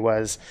my day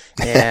was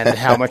and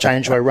how much I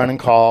enjoy running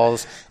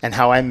calls and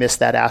how I miss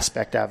that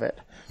aspect of it.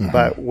 Mm-hmm.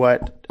 But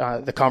what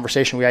the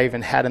conversation I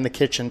even had in the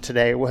kitchen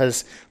today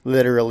was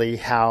literally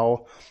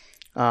how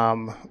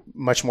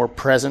much more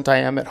present I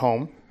am at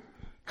home,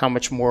 how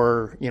much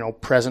more,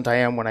 present I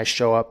am when I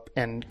show up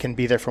and can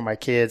be there for my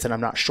kids and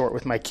I'm not short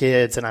with my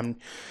kids and I'm,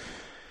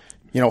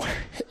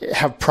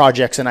 have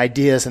projects and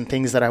ideas and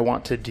things that I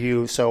want to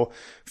do. So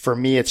for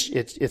me,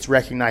 it's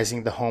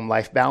recognizing the home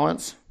life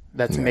balance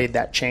that's made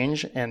that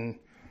change. And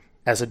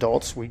as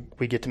adults,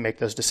 we get to make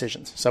those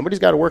decisions. Somebody's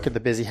got to work at the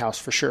busy house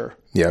for sure.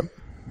 Yep.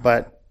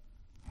 But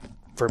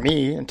for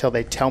me, until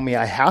they tell me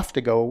I have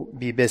to go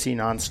be busy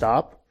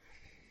nonstop,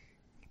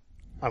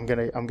 I'm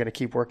gonna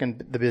keep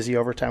working the busy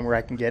overtime where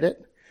I can get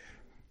it,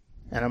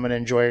 and I'm gonna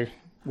enjoy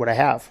what I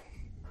have,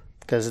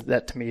 because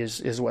that to me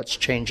is what's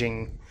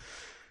changing.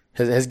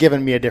 Has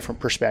given me a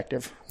different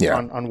perspective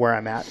on where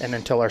I'm at. And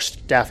until our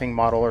staffing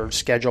model or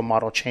schedule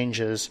model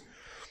changes,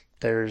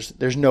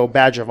 there's no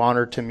badge of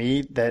honor to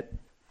me that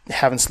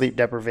having sleep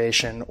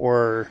deprivation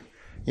or,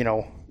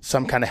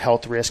 some kind of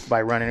health risk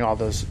by running all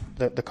those,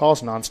 the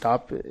calls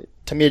nonstop.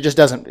 To me, it just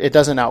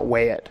doesn't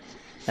outweigh it.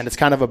 And it's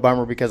kind of a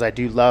bummer because I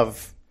do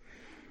love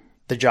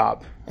the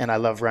job and I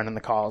love running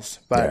the calls.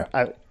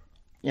 But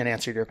in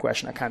answer to your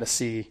question, I kind of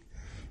see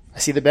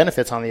the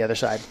benefits on the other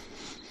side.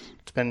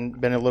 It's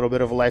been a little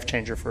bit of a life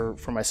changer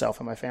for myself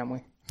and my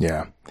family.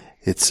 Yeah.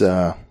 It's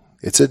a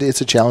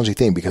challenging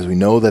thing because we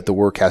know that the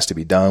work has to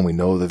be done. We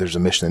know that there's a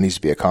mission that needs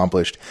to be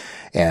accomplished.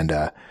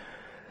 And,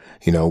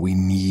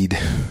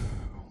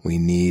 we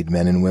need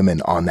men and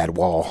women on that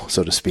wall,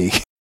 so to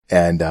speak.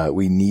 and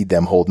we need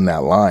them holding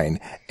that line.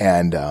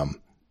 And I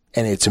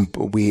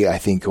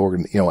think,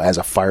 as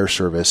a fire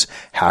service,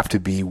 have to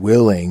be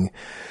willing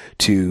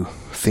to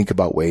think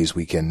about ways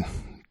we can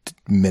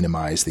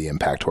minimize the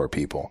impact to our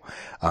people.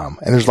 And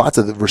there's lots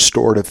of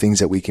restorative things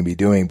that we can be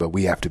doing, but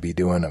we have to be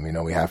doing them.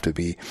 We have to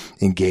be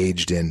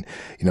engaged in,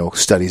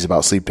 studies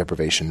about sleep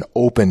deprivation,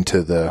 open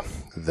to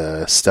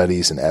the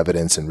studies and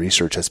evidence and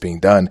research that's being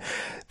done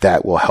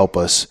that will help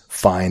us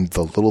find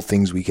the little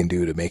things we can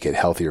do to make it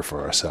healthier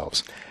for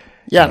ourselves.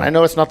 Yeah. And I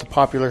know it's not the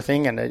popular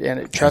thing,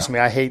 and trust me,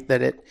 I hate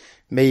that it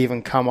may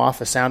even come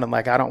off as sounding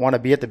like I don't want to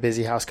be at the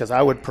busy house, because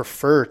I would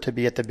prefer to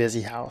be at the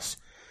busy house.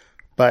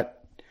 But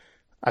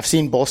I've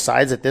seen both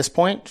sides at this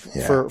point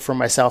for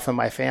myself and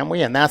my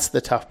family. And that's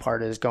the tough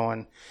part, is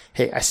going,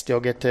 hey, I still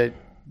get to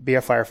be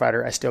a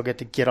firefighter. I still get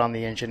to get on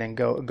the engine and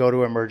go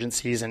to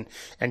emergencies and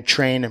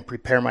train and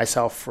prepare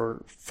myself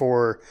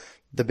for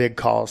the big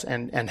calls,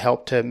 and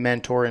help to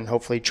mentor and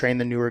hopefully train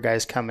the newer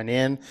guys coming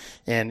in,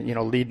 and,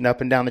 leading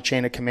up and down the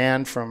chain of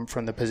command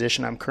from the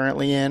position I'm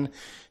currently in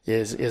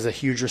is a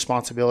huge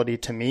responsibility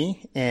to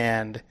me.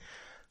 And,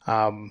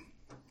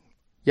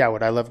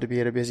 would I love to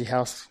be at a busy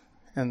house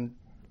and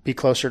be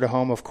closer to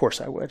home? Of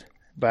course I would.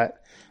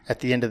 But at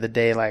the end of the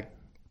day, I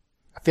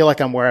feel like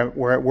I'm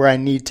where I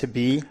need to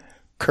be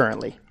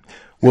currently.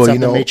 Well,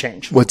 something may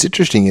change. What's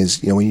interesting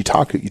is, when you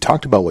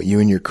talked about what you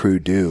and your crew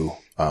do,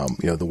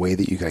 the way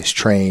that you guys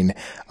train,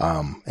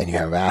 and you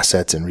have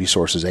assets and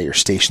resources at your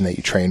station that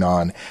you train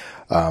on.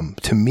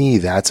 To me,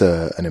 that's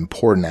an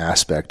important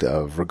aspect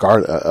of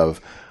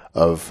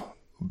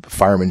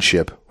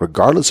firemanship,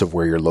 regardless of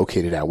where you're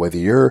located at, whether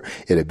you're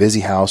at a busy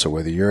house or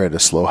whether you're at a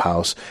slow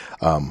house.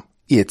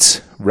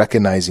 It's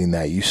recognizing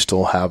that you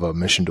still have a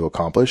mission to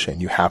accomplish, and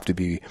you have to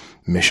be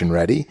mission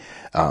ready.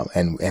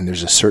 And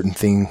there's a certain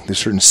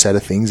set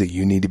of things that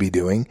you need to be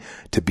doing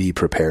to be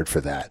prepared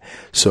for that.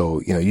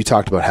 So, you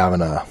talked about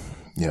having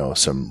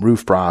some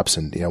roof props,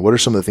 and, what are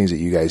some of the things that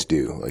you guys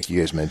do? Like you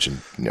guys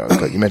mentioned,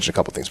 you mentioned a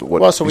couple things, but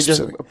what? Well, so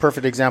a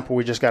perfect example,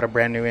 we just got a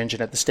brand new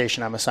engine at the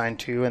station I'm assigned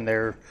to, and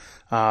there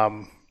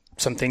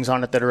some things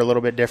on it that are a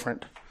little bit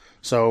different.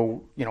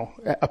 So,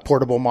 a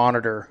portable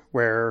monitor,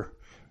 where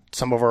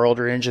some of our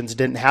older engines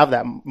didn't have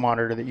that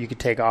monitor that you could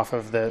take off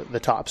of the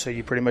top. So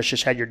you pretty much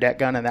just had your deck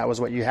gun, and that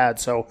was what you had.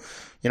 So,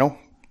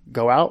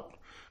 go out,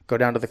 go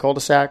down to the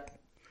cul-de-sac,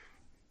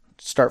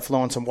 start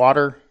flowing some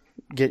water,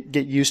 get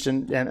used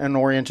and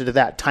oriented to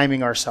that,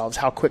 timing ourselves.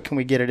 How quick can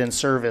we get it in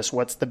service?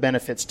 What's the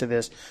benefits to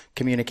this?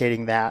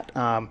 Communicating that,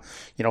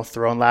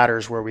 throwing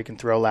ladders where we can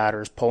throw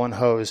ladders, pulling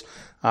hose,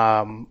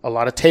 a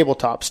lot of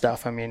tabletop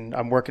stuff. I mean,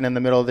 I'm working in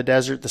the middle of the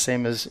desert, the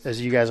same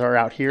as you guys are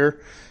out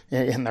here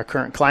in the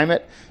current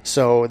climate.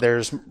 So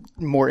there's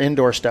more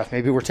indoor stuff.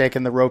 Maybe we're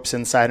taking the ropes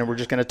inside and we're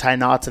just going to tie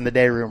knots in the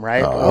day room,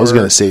 right? I was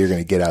going to say you're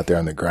going to get out there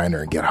on the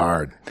grinder and get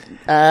hard.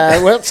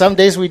 Well, some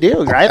days we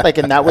do, right?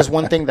 And that was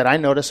one thing that I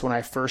noticed when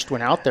I first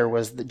went out there,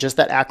 was just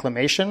that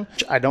acclimation.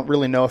 I don't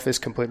really know if it's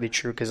completely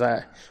true, because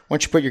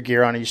once you put your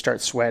gear on and you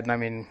start sweating, I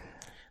mean,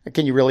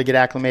 can you really get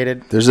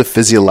acclimated? There's a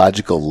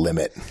physiological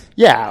limit.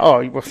 Yeah. Oh,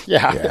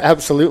 yeah.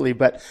 Absolutely.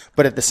 But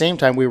at the same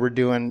time, we were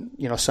doing,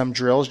 some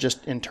drills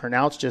just in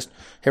turnouts. Just,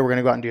 hey, we're going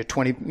to go out and do a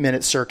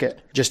 20-minute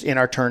circuit just in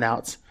our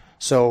turnouts.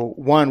 So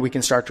we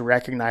can start to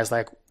recognize,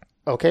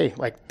 okay,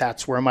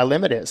 that's where my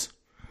limit is.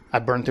 I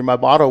burn through my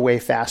bottle way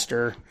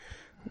faster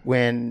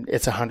when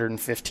it's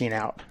 115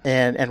 out,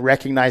 and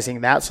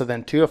recognizing that. So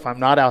then too, if I'm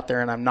not out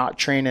there and I'm not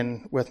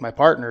training with my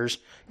partners,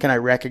 can I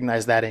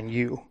recognize that in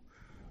you?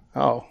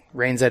 Oh,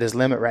 Rain's at his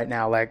limit right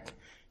now.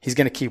 He's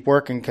going to keep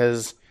working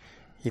because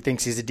he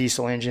thinks he's a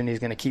diesel engine. He's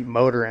going to keep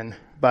motoring.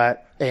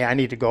 But, hey, I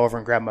need to go over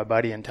and grab my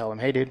buddy and tell him,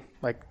 hey, dude,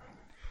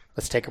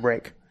 let's take a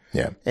break.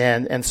 Yeah.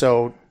 And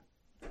so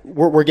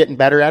we're getting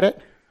better at it.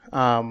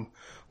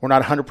 We're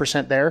not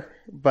 100% there,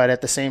 but at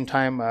the same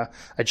time, I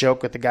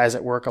joke with the guys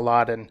at work a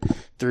lot, and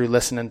through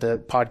listening to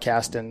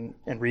podcasts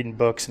and reading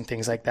books and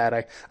things like that,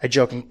 I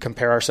joke and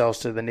compare ourselves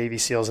to the Navy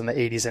SEALs in the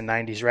 80s and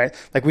 90s,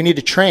 right? We need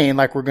to train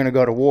like we're going to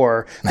go to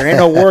war. There ain't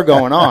no war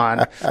going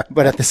on,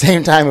 but at the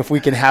same time, if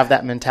we can have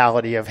that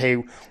mentality of,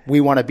 hey,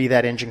 we want to be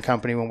that engine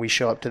company when we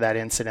show up to that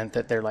incident,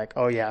 that they're like,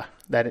 oh yeah,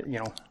 that,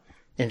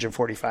 engine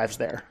 45's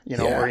there,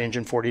 or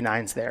engine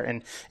 49's there,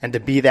 and to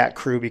be that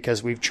crew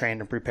because we've trained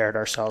and prepared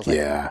ourselves.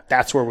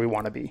 That's where we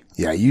want to be.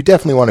 Yeah. You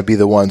definitely want to be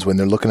the ones when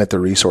they're looking at the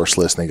resource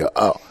list and they go,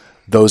 oh,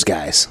 those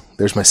guys,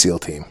 there's my SEAL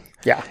team.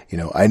 Yeah.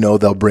 I know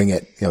they'll bring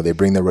it, they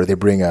bring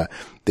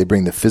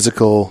the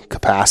physical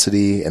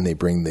capacity, and they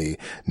bring the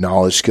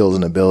knowledge, skills,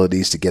 and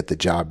abilities to get the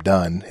job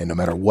done. And no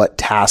matter what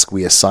task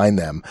we assign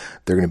them,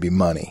 they're going to be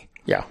money.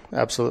 Yeah,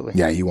 absolutely.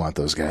 Yeah. You want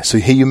those guys. So,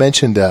 hey, you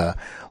mentioned,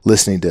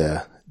 listening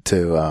to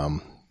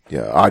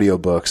audio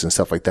books and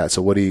stuff like that.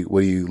 So what are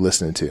you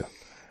listening to?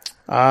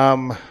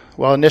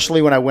 Well,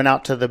 initially when I went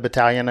out to the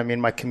battalion,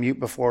 my commute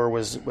before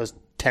was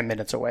 10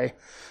 minutes away.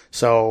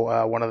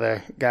 So, one of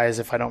the guys,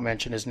 if I don't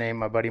mention his name,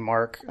 my buddy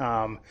Mark,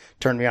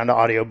 turned me on to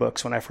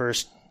audiobooks when I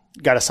first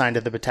got assigned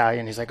to the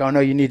battalion. He's like, oh no,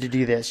 you need to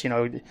do this.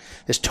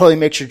 This totally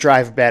makes your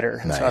drive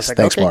better. Nice. So I was like,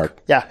 Thanks, okay.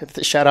 Mark. Yeah.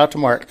 Shout out to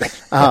Mark.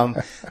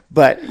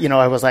 But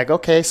I was like,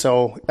 okay.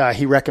 So,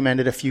 he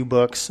recommended a few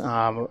books,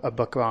 a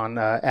book on,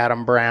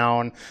 Adam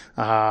Brown,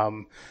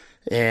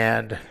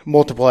 and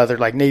multiple other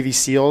like Navy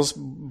SEALs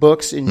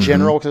books in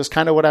general, because it's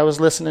kind of what I was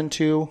listening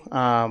to.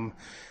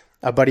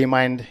 A buddy of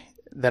mine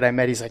that I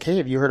met, he's like, hey,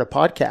 have you heard a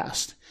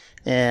podcast?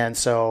 And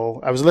so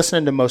I was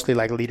listening to mostly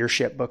like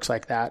leadership books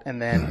like that.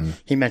 And then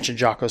he mentioned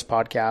Jocko's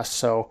podcast.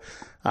 So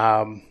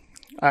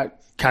I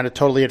kind of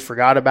totally had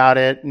forgot about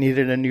it,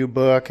 needed a new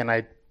book. And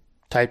I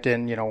typed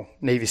in,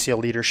 Navy SEAL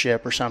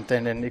leadership or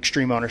something, and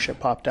Extreme Ownership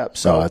popped up.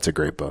 So that's a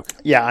great book.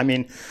 Yeah. I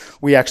mean,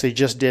 we actually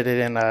just did it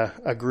in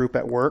a group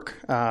at work.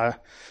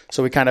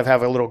 So we kind of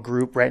have a little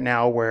group right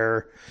now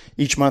where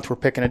each month we're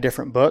picking a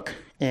different book,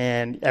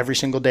 and every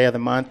single day of the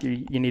month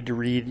you need to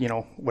read,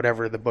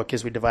 whatever the book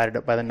is. We divide it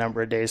up by the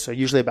number of days. So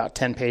usually about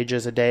 10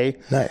 pages a day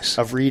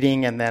of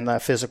reading, and then a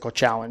physical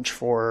challenge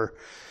for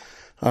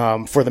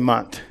the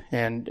month,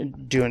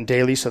 and doing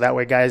daily. So that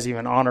way guys,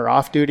 even on or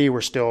off duty,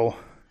 we're still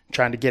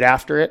trying to get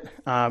after it.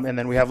 And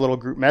then we have a little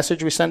group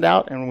message we send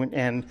out,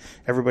 and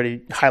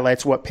everybody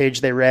highlights what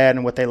page they read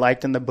and what they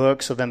liked in the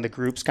book. So then the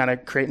group's kind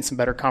of creating some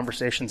better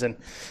conversations. And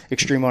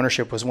Extreme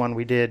Ownership was one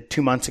we did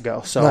 2 months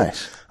ago. So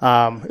nice.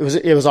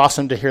 It was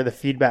awesome to hear the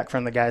feedback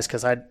from the guys,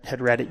 because I had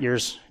read it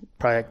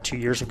probably like 2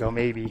 years ago,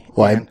 maybe.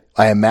 Well,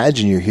 I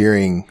imagine you're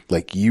hearing,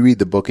 like, you read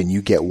the book and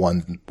you get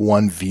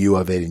one view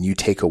of it and you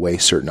take away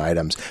certain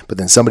items, but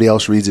then somebody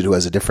else reads it who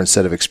has a different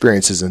set of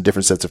experiences and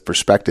different sets of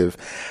perspective,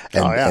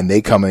 and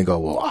they come and go,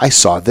 well, I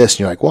saw this, and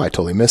you're like, well, I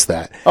totally missed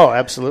that. Oh,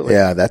 absolutely.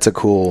 Yeah, that's a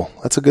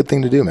good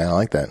thing to do, man. I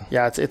like that.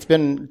 Yeah, it's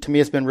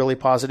been really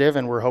positive,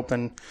 and we're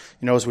hoping,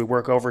 as we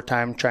work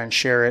overtime, try and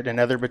share it in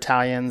other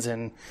battalions,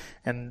 and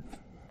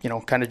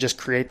kind of just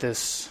create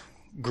this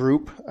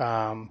group,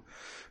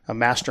 a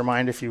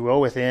mastermind, if you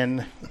will,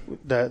 within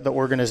the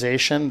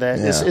organization that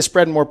is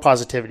spreading more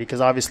positivity.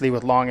 Because obviously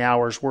with long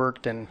hours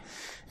worked and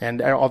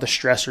all the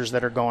stressors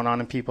that are going on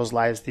in people's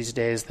lives these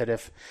days, that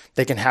if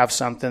they can have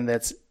something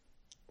that's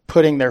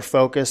putting their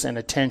focus and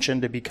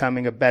attention to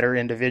becoming a better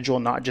individual,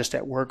 not just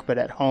at work, but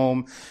at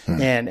home,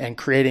 and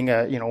creating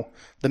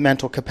the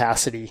mental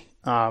capacity.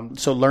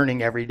 So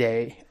learning every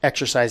day,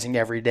 exercising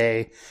every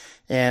day,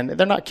 and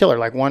they're not killer.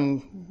 Like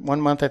one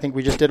month, I think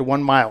we just did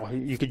 1 mile.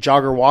 You could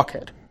jog or walk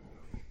it.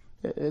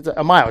 It's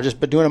a mile,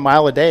 but doing a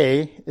mile a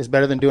day is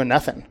better than doing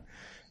nothing.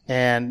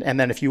 And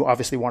then if you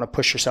obviously want to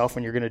push yourself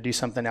when you're going to do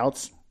something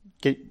else,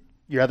 get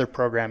your other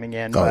programming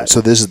in. Oh,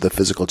 so this is the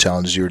physical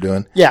challenges you were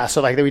doing? Yeah.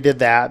 So like we did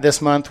that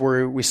this month,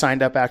 where we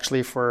signed up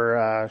actually for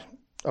a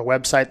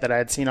website that I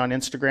had seen on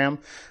Instagram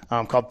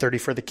called 30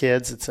 for the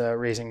Kids. It's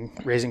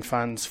raising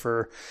funds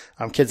for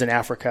kids in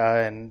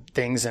Africa and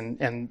things.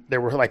 And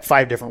there were like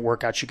 5 different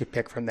workouts you could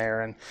pick from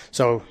there. And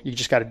so you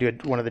just got to do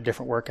one of the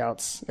different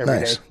workouts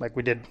every day. Like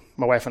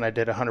my wife and I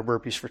did 100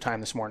 burpees for time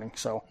this morning.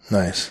 So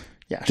nice.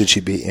 Yeah. Did she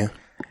beat you?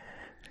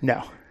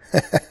 No.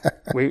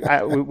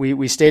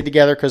 We stayed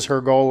together because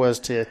her goal was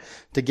to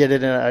get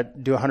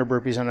it do 100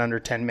 burpees in under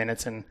 10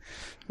 minutes. And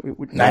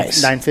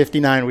nice.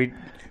 9:59, we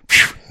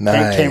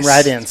nice. Came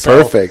right in.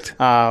 So, perfect.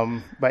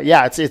 But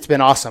yeah, it's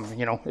been awesome,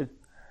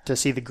 to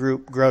see the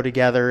group grow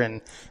together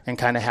and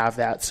kind of have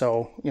that.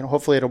 So,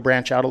 hopefully it'll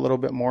branch out a little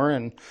bit more,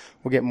 and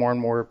we'll get more and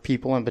more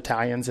people and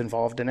battalions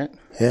involved in it.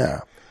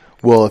 Yeah.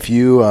 Well, if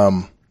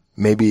you,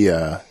 maybe,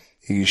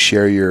 you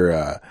share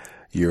your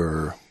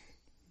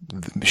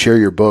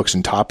books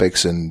and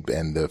topics and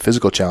the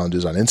physical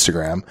challenges on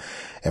Instagram,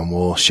 and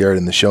we'll share it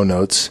in the show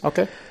notes.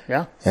 Okay.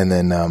 Yeah. And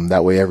then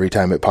that way, every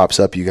time it pops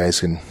up, you guys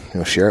can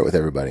share it with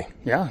everybody.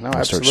 Yeah. No,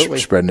 absolutely. Start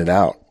spreading it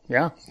out.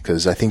 Yeah.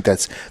 Because I think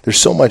there's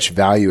so much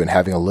value in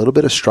having a little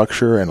bit of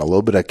structure and a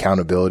little bit of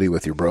accountability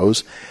with your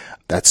bros.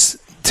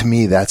 To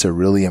me, that's a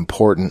really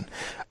important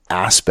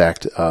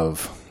aspect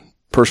of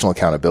personal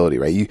accountability,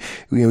 right?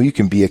 You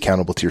can be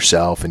accountable to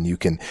yourself, and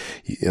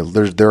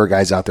there are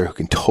guys out there who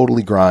can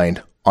totally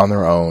grind on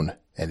their own,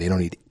 and they don't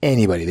need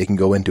anybody. They can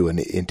go into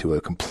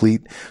a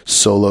complete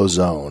solo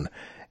zone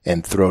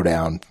and throw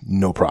down,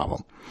 no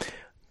problem.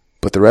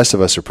 But the rest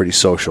of us are pretty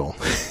social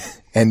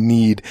and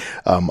need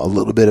a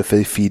little bit of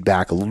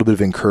feedback, a little bit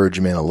of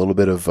encouragement, a little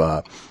bit of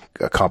a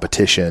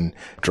competition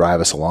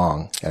drive us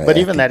along. But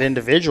even that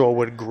individual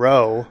would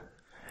grow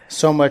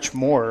so much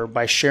more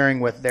by sharing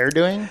what they're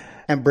doing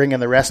and bringing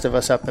the rest of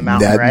us up the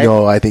mountain, right?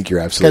 No, I think you're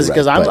absolutely right.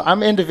 Because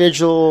I'm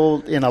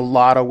individual in a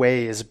lot of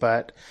ways,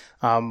 but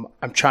I'm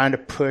trying to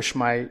push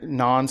my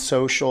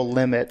non-social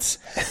limits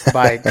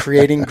by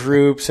creating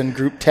groups and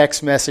group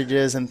text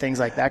messages and things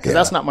like that, because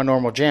that's not my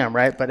normal jam,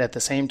 right? But at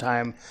the same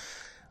time,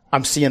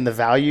 I'm seeing the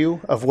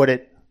value of what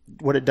it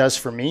does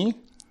for me,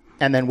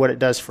 and then what it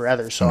does for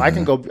others. So I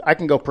can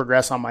go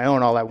progress on my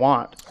own all I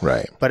want.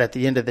 Right. But at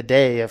the end of the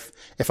day,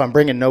 if I'm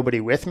bringing nobody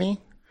with me,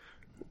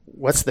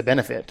 what's the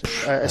benefit?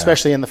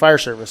 Especially in the fire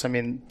service. I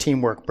mean,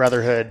 teamwork,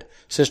 brotherhood,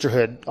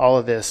 sisterhood, all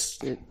of this,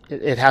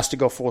 it has to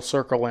go full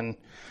circle, and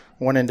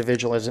one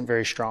individual isn't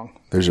very strong.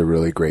 There's a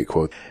really great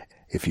quote.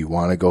 If you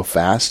want to go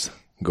fast,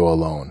 go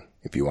alone.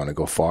 If you want to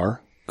go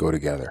far, go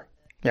together.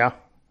 Yeah,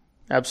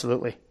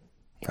 absolutely.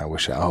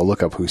 I'll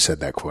look up who said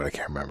that quote. I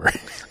can't remember.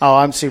 Oh,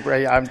 I'm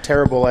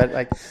terrible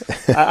at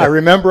I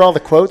remember all the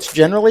quotes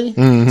generally.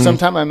 Mm-hmm.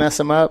 Sometimes I mess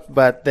them up,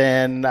 but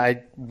then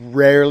I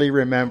rarely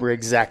remember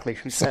exactly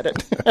who said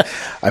it.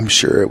 I'm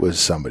sure it was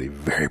somebody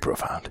very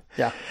profound.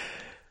 Yeah.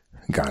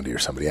 Gandhi or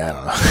somebody. I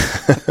don't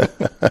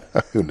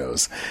know. Who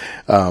knows?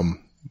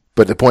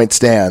 But the point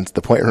stands.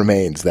 The point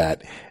remains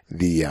that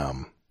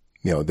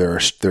there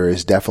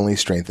is definitely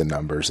strength in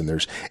numbers,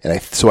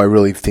 so I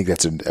really think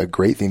that's a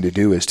great thing to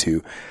do is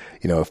to,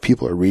 if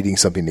people are reading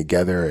something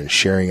together and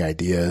sharing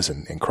ideas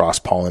and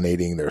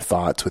cross-pollinating their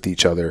thoughts with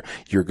each other,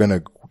 you're going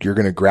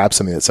to grab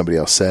something that somebody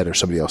else said or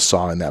somebody else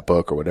saw in that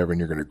book or whatever, and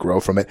you're going to grow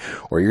from it,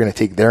 or you're going to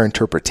take their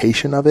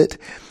interpretation of it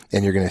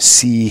and you're going to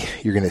see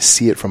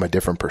it from a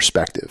different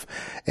perspective.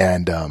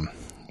 And,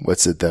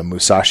 what's it? The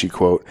Musashi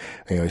quote,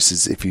 he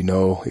says, if you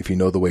know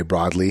the way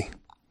broadly,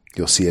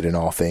 you'll see it in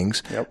all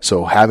things. Yep.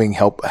 So having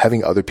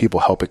other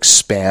people help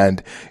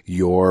expand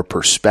your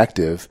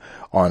perspective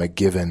on a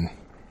given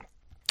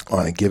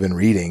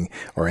reading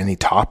or any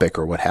topic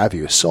or what have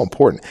you is so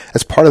important.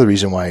 That's part of the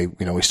reason why,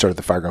 we started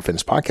the Fireground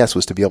Fitness podcast,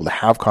 was to be able to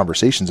have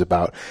conversations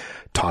about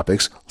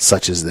topics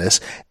such as this.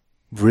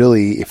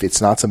 Really, if it's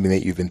not something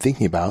that you've been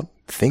thinking about,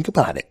 think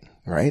about it,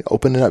 right?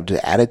 Open it up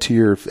to add it to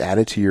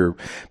your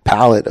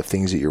palette of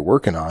things that you're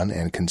working on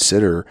and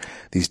consider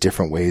these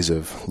different ways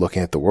of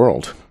looking at the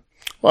world.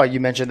 Well,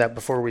 you mentioned that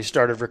before we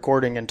started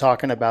recording and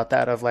talking about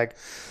that of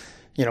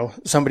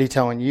somebody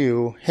telling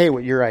you, hey,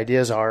 what your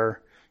ideas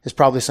are is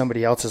probably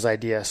somebody else's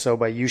idea. So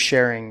by you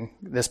sharing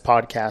this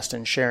podcast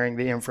and sharing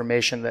the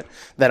information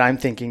that I'm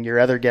thinking, your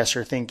other guests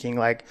are thinking,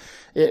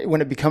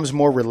 when it becomes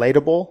more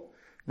relatable,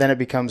 then it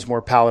becomes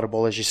more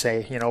palatable, as you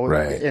say,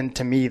 Right. And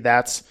to me,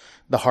 that's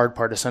the hard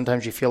part, is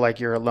sometimes you feel like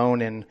you're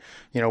alone in,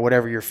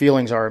 whatever your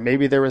feelings are.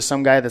 Maybe there was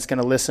some guy that's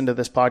going to listen to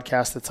this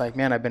podcast that's like,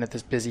 man, I've been at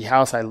this busy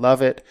house. I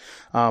love it.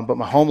 But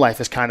my home life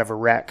is kind of a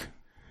wreck.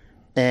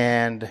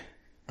 And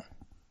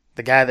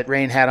the guy that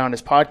Rain had on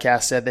his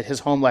podcast said that his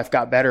home life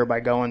got better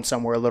by going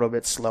somewhere a little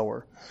bit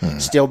slower,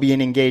 still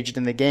being engaged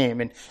in the game.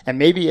 And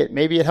maybe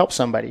it helps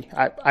somebody.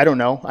 I don't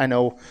know. I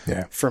know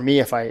for me,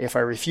 if I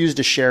refuse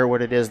to share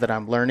what it is that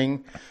I'm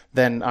learning,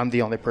 then I'm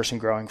the only person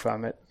growing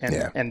from it.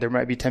 And there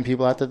might be 10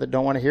 people out there that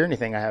don't want to hear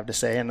anything I have to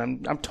say. And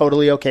I'm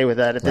totally okay with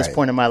that at this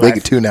point in my life. They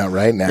can tune out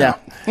right now.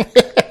 Yeah.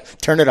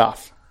 Turn it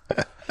off.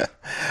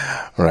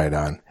 Right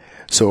on.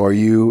 So are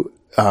you,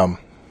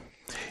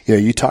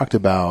 you talked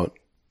about,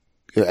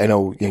 I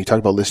know you talked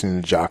about listening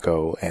to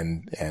Jocko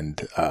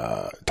and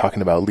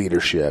talking about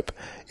leadership.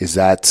 Is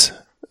that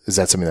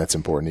something that's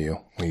important to you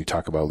when you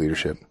talk about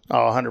leadership? Oh,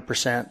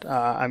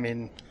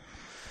 100%.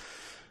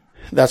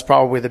 That's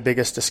probably the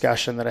biggest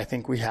discussion that I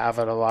think we have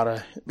at a lot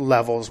of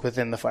levels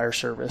within the fire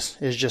service,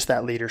 is just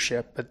that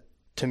leadership. But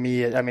to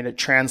me, it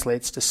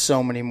translates to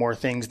so many more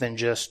things than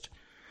just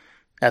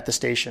at the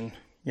station.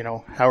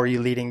 How are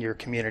you leading your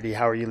community?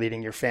 How are you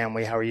leading your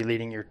family? How are you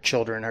leading your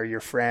children or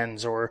your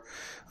friends? Or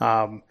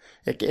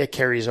it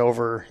carries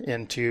over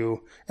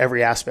into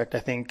every aspect. I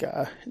think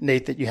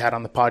Nate, that you had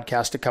on the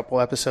podcast a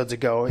couple episodes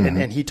ago,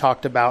 and he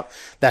talked about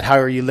that. How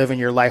are you living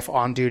your life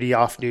on duty,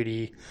 off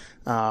duty?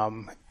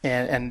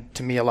 And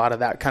to me, a lot of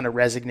that kind of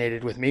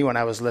resonated with me when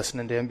I was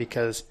listening to him,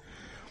 because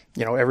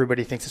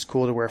everybody thinks it's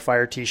cool to wear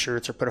fire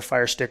t-shirts or put a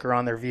fire sticker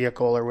on their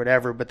vehicle or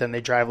whatever, but then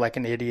they drive like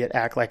an idiot,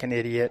 act like an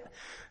idiot.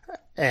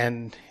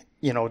 And,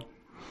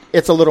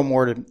 it's a little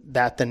more to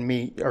that than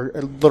me, or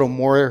a little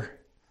more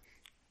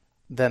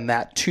than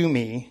that to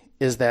me,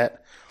 is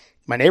that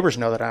my neighbors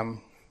know that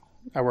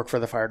I work for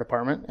the fire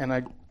department and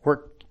I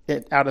work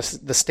out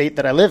of the state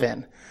that I live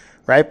in.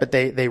 Right. But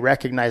they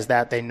recognize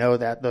that. They know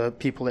that. The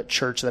people at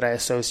church that I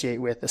associate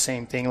with, the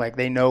same thing,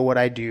 they know what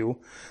I do.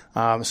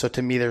 So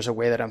to me, there's a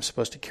way that I'm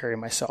supposed to carry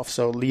myself.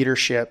 So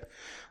leadership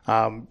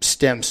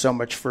stems so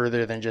much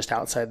further than just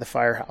outside the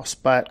firehouse.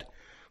 But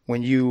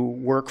when you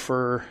work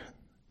for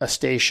a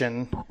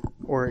station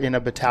or in a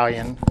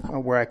battalion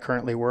where I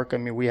currently work,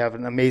 we have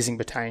an amazing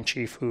battalion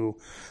chief who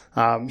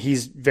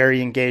he's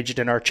very engaged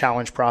in our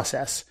challenge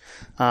process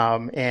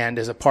and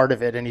is a part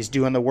of it, and he's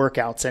doing the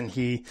workouts and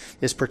he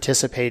is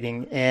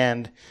participating,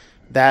 and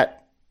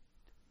that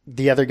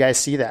the other guys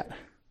see that,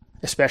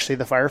 especially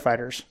the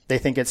firefighters. They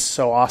think it's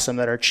so awesome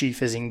that our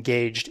chief is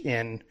engaged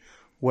in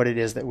what it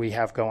is that we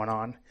have going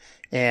on.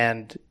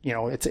 And,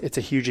 it's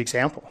a huge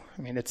example.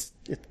 It's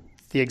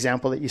the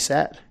example that you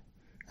set.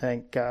 I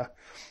think,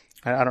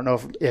 I don't know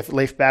if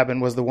Leif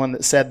Babin was the one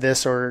that said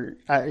this, or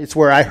it's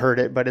where I heard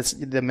it, but it's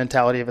the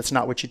mentality of it's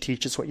not what you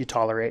teach, it's what you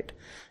tolerate.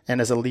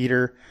 And as a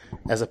leader,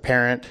 as a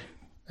parent,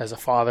 as a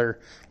father,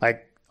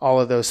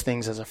 all of those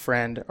things as a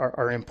friend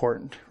are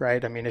important,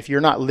 right? If you're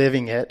not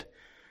living it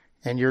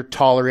and you're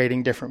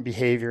tolerating different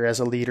behavior as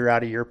a leader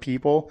out of your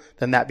people,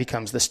 then that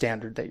becomes the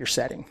standard that you're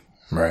setting.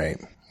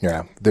 Right.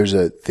 Yeah.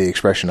 The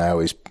expression I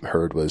always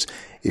heard was,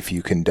 if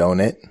you condone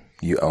it,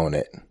 you own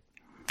it.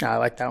 I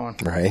like that one.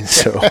 Right.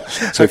 So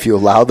if you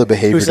allow the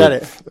behavior, Who said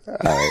it?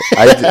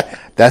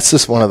 That's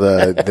just one of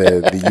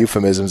the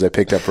euphemisms I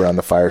picked up around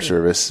the fire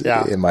service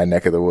in my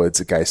neck of the woods.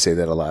 The guys say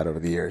that a lot over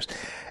the years.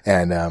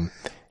 And,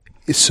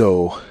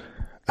 so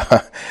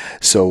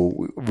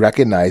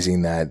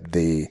recognizing that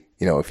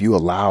if you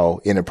allow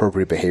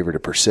inappropriate behavior to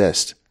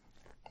persist,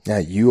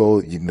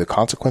 the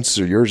consequences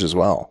are yours as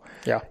well.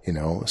 Yeah.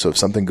 So if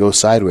something goes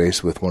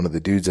sideways with one of the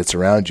dudes that's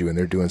around you and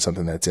they're doing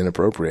something that's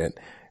inappropriate,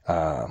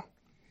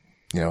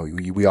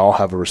 we all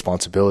have a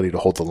responsibility to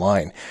hold the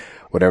line,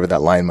 whatever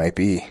that line might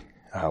be.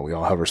 We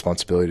all have a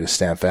responsibility to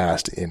stand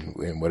fast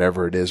in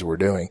whatever it is we're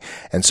doing.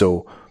 And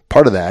so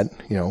part of that,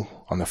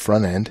 on the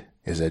front end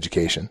is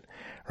education,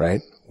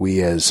 right?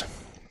 We as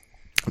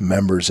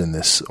members in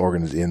this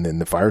in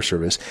the fire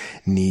service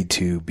need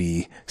to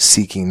be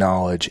seeking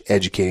knowledge,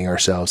 educating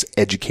ourselves,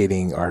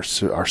 educating our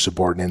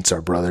subordinates,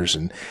 our brothers,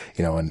 and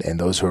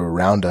those who are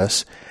around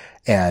us,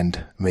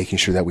 and making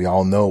sure that we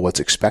all know what's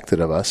expected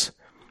of us.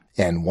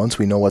 And once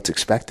we know what's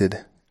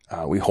expected,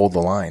 we hold the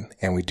line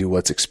and we do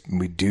what's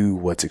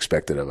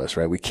expected of us,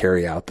 right? We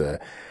carry out the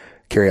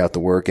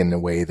work in a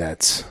way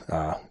that's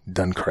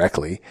done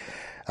correctly.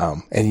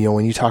 And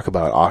when you talk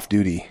about off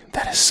duty,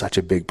 that is such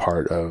a big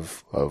part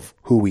of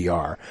who we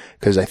are.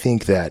 Cause I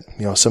think that,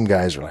 some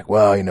guys are like,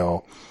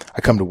 well,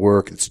 I come to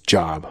work, it's a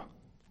job.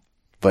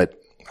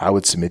 But I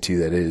would submit to you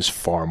that it is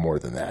far more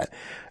than that.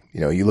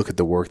 You look at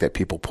the work that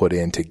people put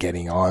into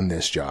getting on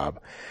this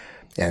job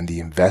and the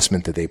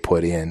investment that they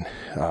put in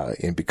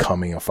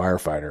becoming a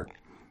firefighter.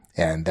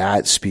 And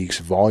that speaks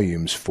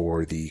volumes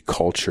for the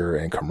culture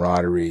and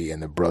camaraderie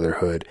and the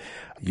brotherhood.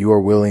 You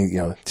are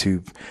willing,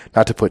 to,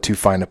 not to put too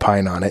fine a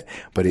pine on it,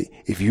 but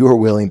if you are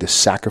willing to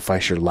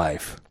sacrifice your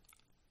life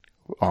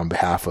on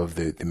behalf of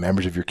the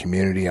members of your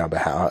community, on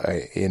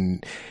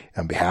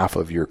behalf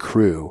of your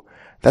crew,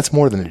 that's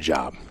more than a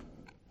job,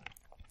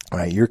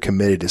 right? You're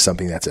committed to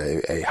something that's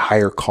a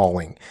higher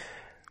calling.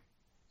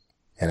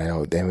 And I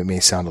know it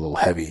may sound a little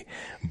heavy,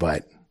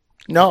 but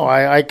no,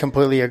 I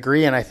completely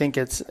agree. And I think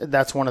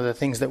that's one of the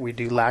things that we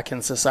do lack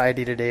in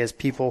society today is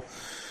people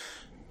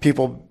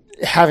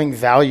having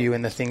value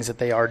in the things that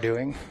they are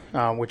doing,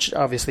 which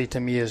obviously to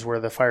me is where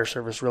the fire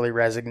service really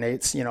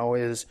resonates,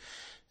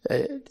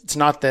 it's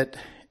not that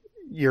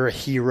you're a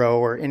hero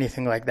or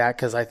anything like that.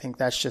 Cause I think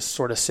that's just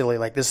sort of silly.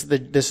 Like this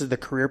is the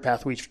career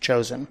path we've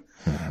chosen.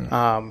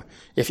 Mm-hmm.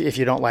 If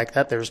you don't like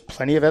that, there's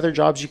plenty of other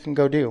jobs you can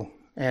go do.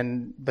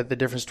 But the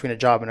difference between a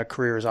job and a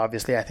career is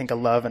obviously, I think, a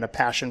love and a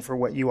passion for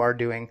what you are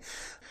doing.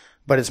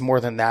 But it's more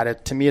than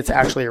that. To me, it's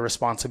actually a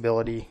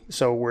responsibility.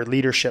 So where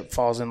leadership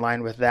falls in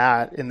line with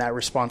that, in that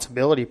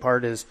responsibility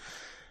part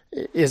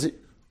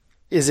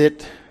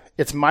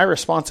it's my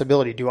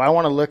responsibility. Do I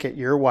want to look at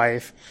your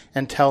wife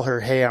and tell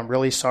her, hey, I'm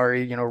really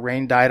sorry,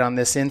 Rain died on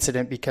this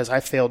incident because I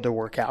failed to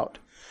work out,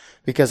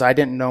 because I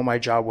didn't know my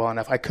job well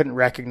enough. I couldn't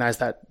recognize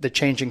that the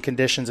changing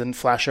conditions and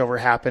flashover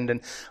happened,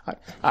 and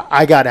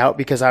I got out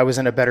because I was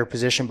in a better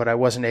position, but I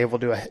wasn't able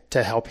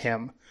to help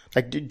him.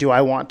 Like, do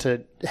I want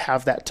to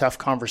have that tough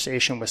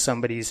conversation with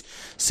somebody's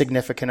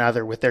significant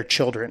other, with their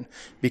children,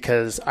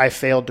 because I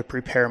failed to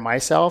prepare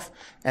myself,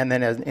 and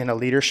then in a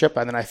leadership,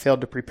 and then I failed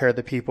to prepare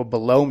the people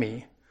below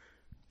me?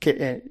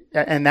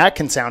 And that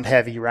can sound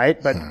heavy, right?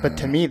 But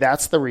to me,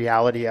 that's the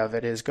reality of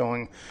it, is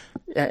going,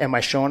 am I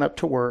showing up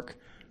to work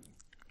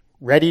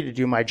ready to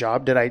do my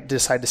job? Did I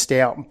decide to stay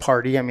out and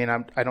party? I mean,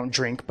 I don't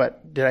drink,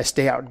 but did I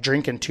stay out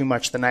drinking too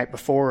much the night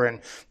before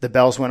and the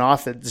bells went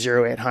off at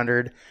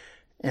 0800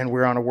 and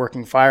we're on a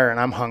working fire and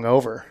I'm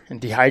hungover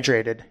and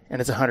dehydrated and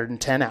it's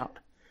 110 out?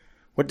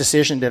 What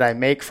decision did I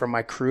make for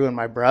my crew and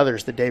my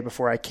brothers the day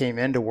before I came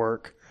into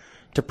work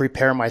to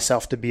prepare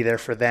myself to be there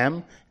for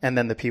them and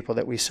then the people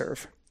that we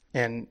serve?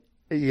 And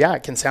yeah,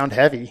 it can sound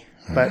heavy,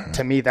 but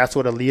to me, that's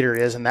what a leader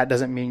is. And that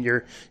doesn't mean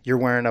you're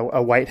wearing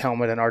a white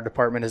helmet in our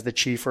department as the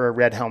chief or a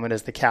red helmet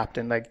as the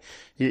captain. Like,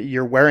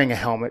 you're wearing a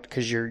helmet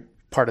because you're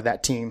part of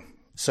that team.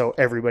 So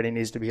everybody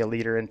needs to be a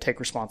leader and take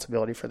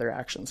responsibility for their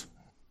actions.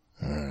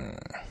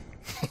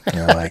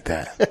 I like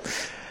that.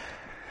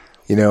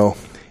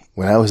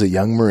 When I was a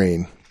young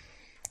Marine,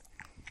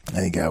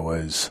 I think I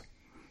was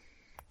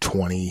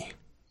 20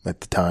 at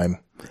the time,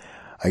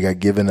 I got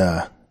given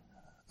a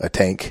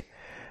tank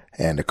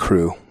and a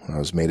crew. I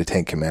was made a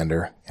tank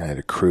commander, and I had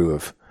a crew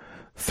of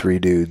 3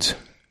 dudes,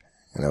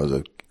 and I was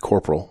a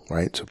corporal,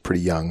 right? So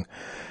pretty young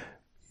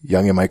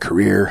in my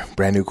career,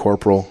 brand new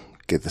corporal,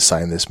 get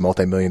assigned this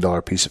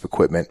multi-million-dollar piece of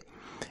equipment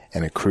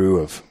and a crew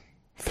of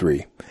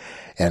 3.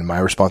 And my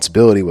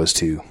responsibility was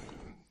to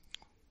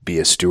be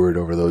a steward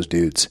over those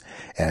dudes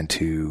and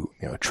to,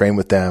 train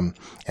with them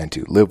and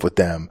to live with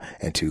them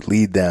and to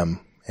lead them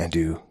and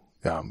to,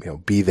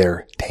 be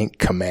their tank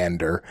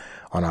commander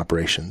on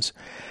operations.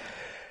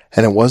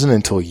 And it wasn't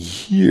until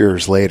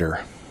years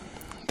later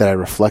that I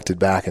reflected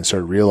back and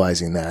started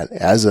realizing that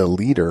as a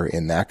leader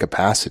in that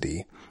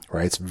capacity,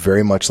 right? It's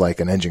very much like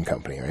an engine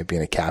company, right?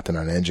 Being a captain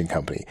on an engine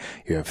company.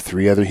 You have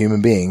 3 other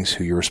human beings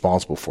who you're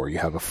responsible for. You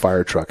have a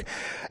fire truck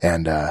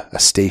and a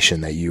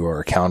station that you are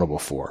accountable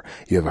for.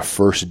 You have a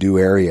first due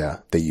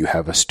area that you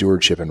have a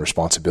stewardship and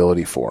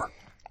responsibility for.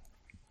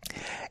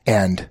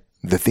 And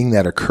the thing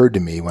that occurred to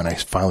me when I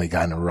finally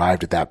got and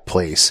arrived at that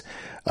place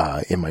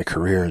in my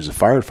career as a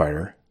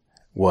firefighter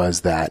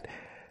was that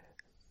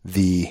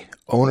the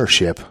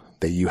ownership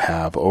that you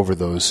have over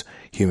those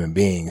human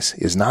beings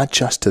is not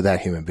just to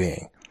that human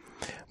being,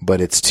 but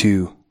it's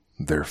to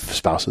their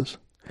spouses,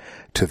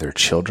 to their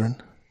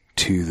children,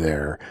 to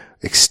their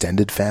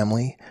extended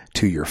family,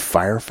 to your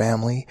fire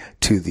family,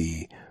 to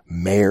the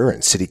mayor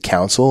and city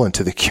council, and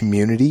to the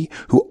community,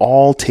 who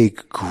all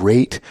take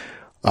great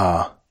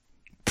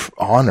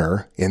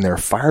honor in their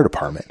fire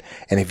department.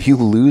 And if you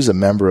lose a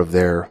member of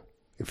their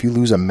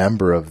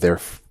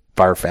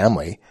fire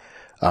family,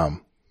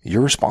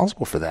 you're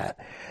responsible for that.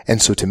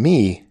 And so to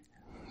me,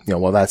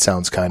 well, that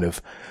sounds kind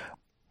of,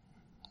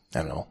 I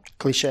don't know.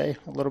 Cliche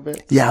a little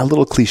bit. Yeah, a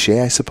little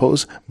cliche, I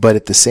suppose. But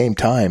at the same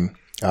time,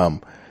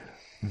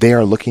 they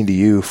are looking to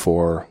you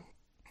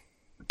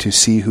to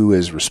see who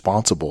is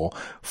responsible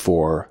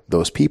for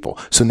those people.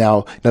 So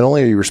now, not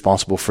only are you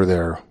responsible for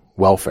their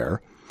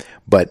welfare,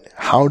 but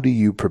how do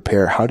you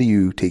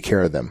take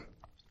care of them?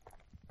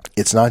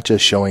 It's not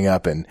just showing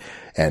up and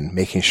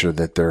making sure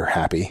that they're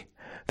happy.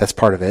 That's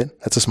part of it.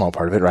 That's a small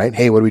part of it, right?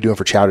 Hey, what are we doing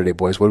for chow today,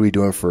 boys? What are we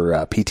doing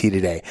for PT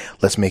today?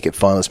 Let's make it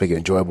fun. Let's make it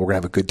enjoyable. We're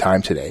going to have a good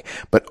time today.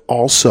 But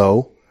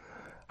also,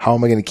 how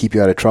am I going to keep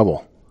you out of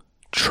trouble?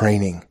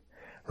 Training,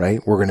 right?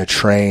 We're going to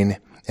train,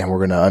 and we're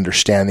going to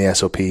understand the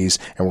SOPs,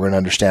 and we're going to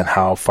understand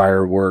how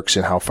fire works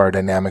and how fire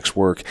dynamics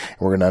work, and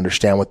we're going to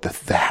understand what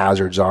the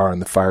hazards are on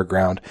the fire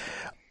ground.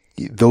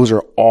 Those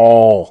are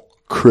all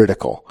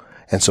critical.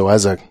 And so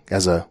as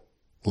a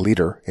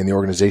leader in the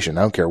organization,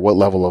 I don't care what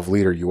level of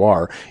leader you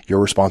are, your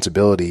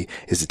responsibility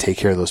is to take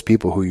care of those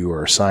people who you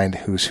are assigned,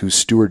 whose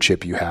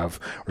stewardship you have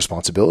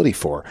responsibility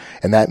for.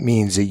 And that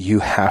means that you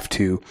have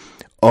to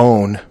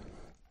own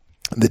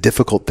the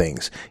difficult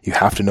things. You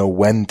have to know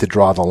when to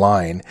draw the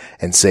line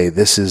and say,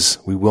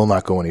 we will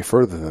not go any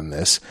further than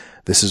this.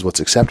 This is what's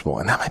acceptable.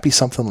 And that might be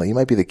something like, you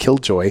might be the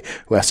killjoy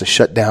who has to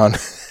shut down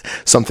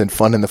something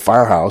fun in the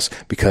firehouse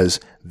because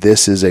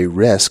this is a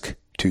risk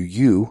to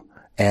you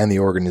and the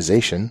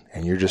organization,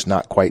 and you're just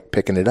not quite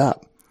picking it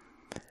up.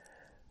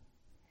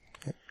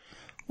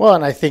 Well,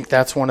 and I think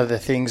that's one of the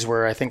things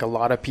where I think a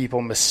lot of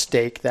people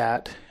mistake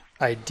that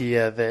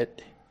idea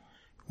that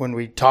when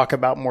we talk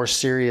about more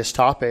serious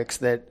topics,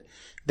 that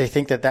they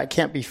think that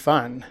can't be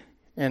fun.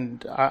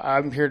 And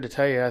I'm here to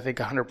tell you, I think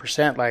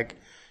 100%, like,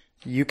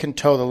 you can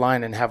toe the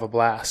line and have a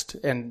blast.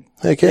 And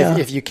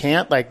if you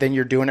can't, like, then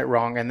you're doing it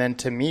wrong. And then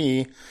to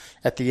me,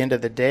 at the end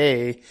of the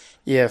day,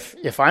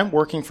 if I'm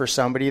working for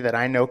somebody that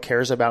I know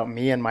cares about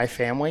me and my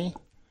family,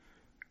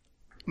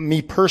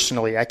 me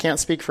personally, I can't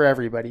speak for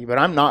everybody, but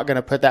I'm not going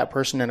to put that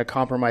person in a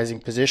compromising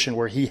position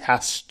where he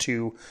has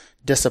to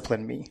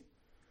discipline me.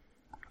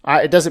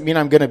 It doesn't mean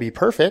I'm going to be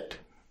perfect,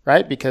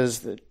 right?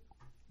 Because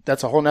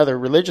that's a whole nother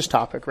religious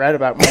topic, right?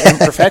 About my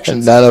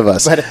imperfections. None of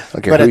us. But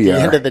at the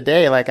end of the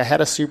day, like, I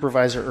had a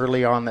supervisor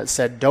early on that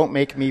said, don't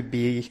make me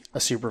be a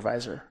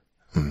supervisor.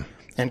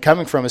 And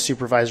coming from a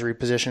supervisory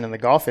position in the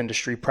golf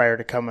industry prior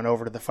to coming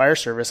over to the fire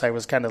service, I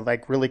was kind of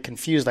like really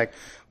confused. Like,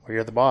 well,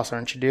 you're the boss,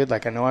 aren't you, dude?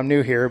 Like, I know I'm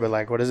new here, but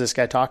like, what is this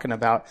guy talking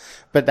about?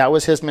 But that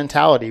was his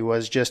mentality,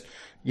 was just,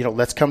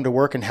 let's come to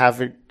work and have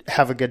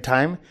a good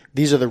time.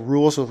 These are the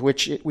rules with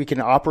which we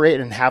can operate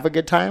and have a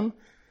good time.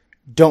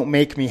 Don't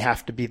make me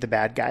have to be the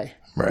bad guy.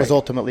 Right. Was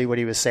ultimately what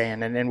he was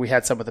saying. And we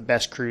had some of the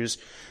best crews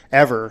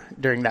ever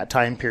during that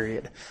time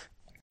period.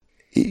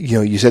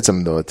 You said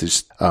something though.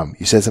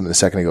 You said something a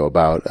second ago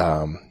about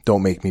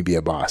 "don't make me be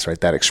a boss," right?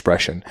 That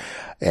expression,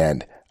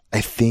 and I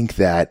think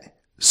that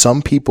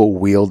some people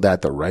wield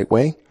that the right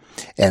way,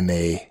 and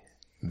they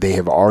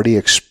have already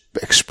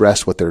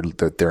expressed what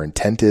their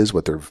intent is,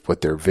 what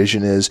their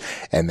vision is,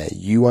 and that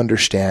you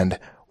understand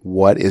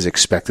what is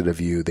expected of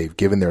you. They've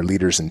given their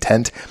leader's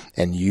intent,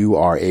 and you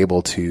are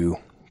able to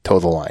toe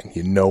the line.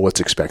 You know what's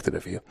expected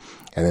of you,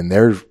 and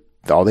then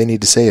all they need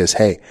to say is,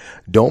 hey,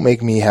 don't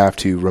make me have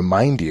to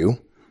remind you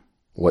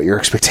what your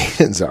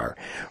expectations are.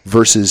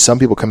 Versus some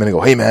people come in and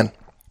go, hey man,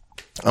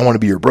 I want to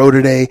be your bro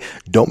today.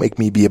 Don't make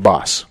me be a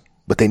boss.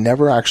 But they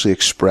never actually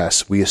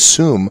express. They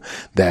assume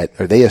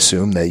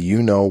that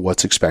you know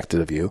what's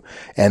expected of you.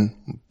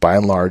 And by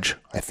and large,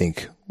 I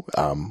think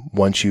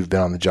once you've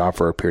been on the job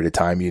for a period of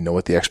time, you know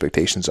what the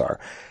expectations are.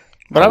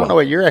 But I don't know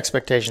what your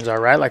expectations are,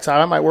 right? Like, so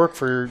I might work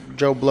for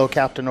Joe Blow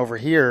Captain over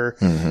here,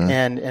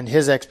 and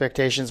his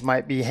expectations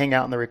might be hang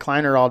out in the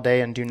recliner all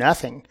day and do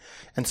nothing.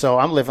 And so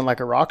I'm living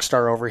like a rock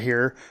star over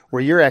here,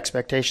 where your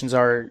expectations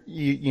are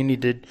you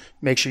need to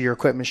make sure your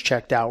equipment's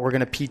checked out. We're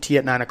going to PT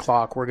at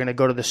 9:00. We're going to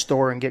go to the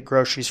store and get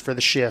groceries for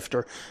the shift,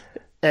 or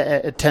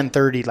at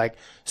 10:30. Like,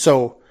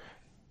 so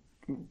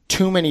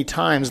too many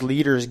times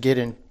leaders get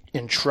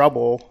in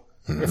trouble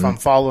if I'm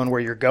following where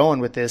you're going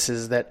with this,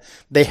 is that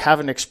they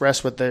haven't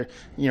expressed what the,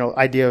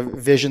 idea of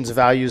visions,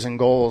 values, and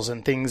goals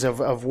and things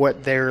of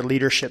what their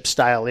leadership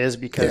style is,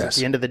 because at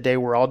the end of the day,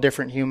 we're all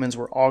different humans.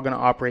 We're all going to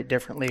operate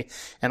differently.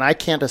 And I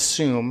can't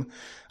assume,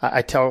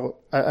 I tell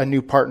a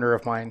new partner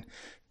of mine,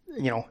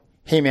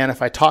 hey man,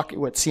 if I talk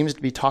what seems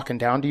to be talking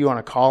down to you on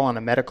a call on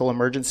a medical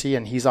emergency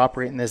and he's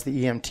operating as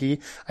the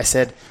EMT, I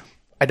said,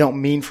 I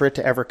don't mean for it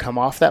to ever come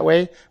off that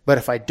way, but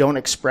if I don't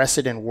express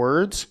it in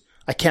words,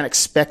 I can't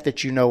expect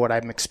that you know what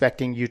I'm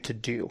expecting you to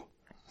do.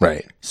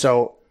 Right.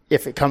 So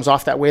if it comes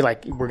off that way,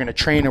 like we're going to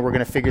train and we're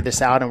going to figure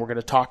this out and we're going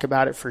to talk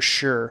about it for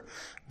sure.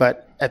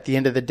 But at the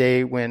end of the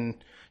day,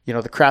 when,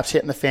 the crap's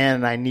hitting the fan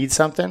and I need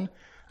something,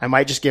 I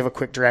might just give a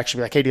quick direction,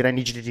 be like, hey dude, I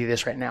need you to do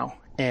this right now.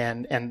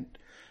 And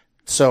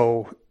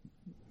so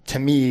to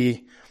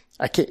me,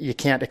 you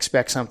can't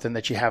expect something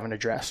that you haven't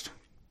addressed,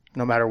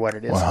 no matter what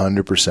it is.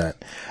 100%.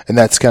 And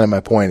that's kind of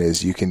my point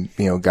is you can,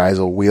 guys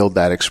will wield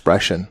that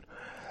expression.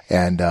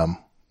 And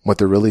what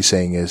they're really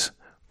saying is,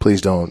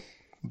 please don't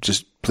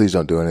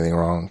do anything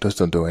wrong. Just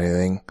don't do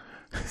anything.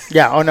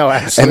 Yeah. Oh no,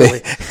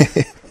 absolutely.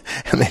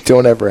 and they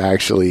don't ever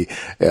actually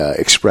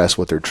express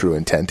what their true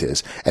intent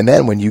is. And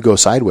then when you go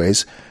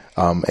sideways,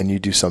 and you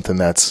do something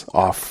that's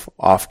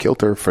off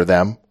kilter for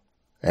them,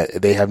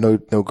 they have no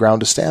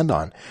ground to stand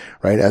on,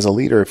 right? As a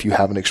leader, if you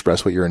haven't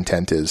expressed what your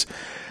intent is,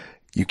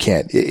 you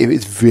can't.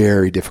 It's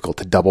very difficult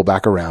to double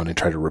back around and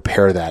try to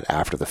repair that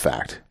after the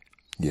fact.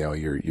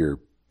 You're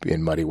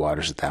in muddy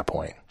waters at that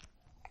point.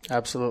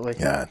 Absolutely.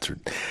 Yeah.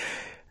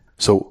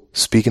 So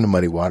speaking of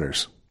muddy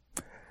waters,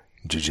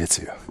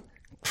 jiu-jitsu.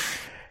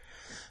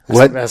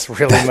 That's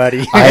really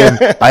muddy.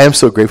 I am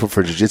so grateful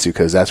for jiu-jitsu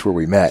because that's where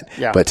we met.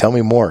 Yeah. But tell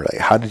me more.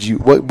 Like,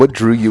 what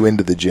drew you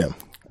into the gym?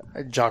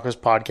 Jocko's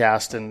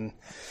podcast, and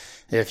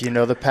if you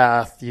know the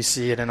path, you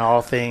see it in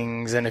all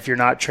things. And if you're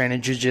not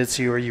training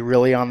jiu-jitsu, are you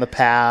really on the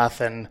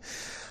path? And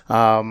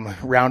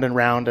round and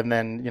round. And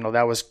then,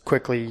 that was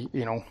quickly,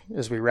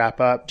 as we wrap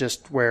up,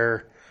 just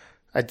where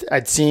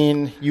I'd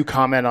seen you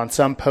comment on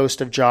some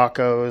post of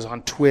Jocko's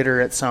on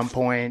Twitter at some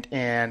point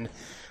and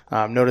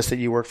noticed that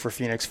you worked for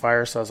Phoenix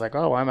Fire. So I was like,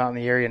 oh, I'm out in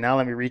the area now.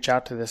 Let me reach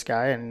out to this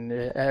guy. And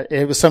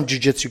it was some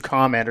jiu-jitsu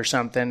comment or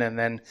something. And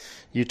then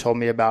you told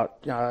me about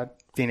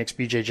Phoenix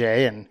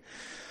BJJ. And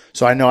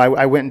so I know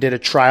I went and did a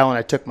trial, and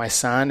I took my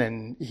son,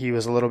 and he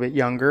was a little bit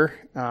younger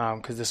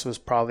because this was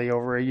probably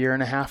over a year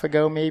and a half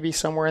ago, maybe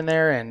somewhere in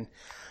there. And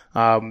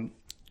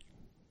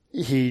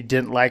he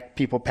didn't like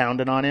people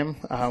pounding on him.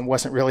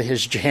 Wasn't really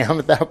his jam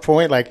at that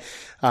point.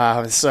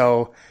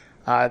 So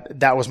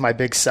that was my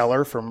big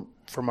seller for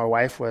my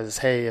wife was,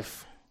 hey,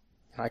 if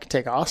I could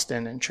take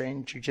Austin and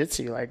train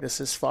jiu-jitsu, like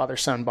this is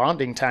father-son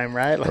bonding time,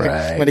 right? Like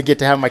right. I'm going to get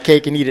to have my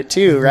cake and eat it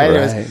too, right?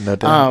 Right. No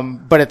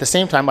doubt. But at the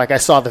same time, I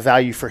saw the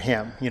value for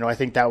him. I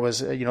think that was,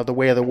 the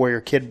Way of the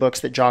Warrior Kid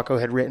books that Jocko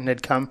had written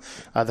had come,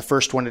 the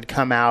first one had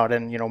come out,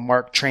 and,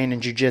 Mark trained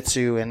in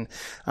jiu-jitsu, and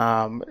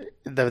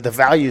the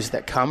values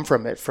that come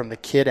from it, from the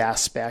kid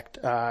aspect,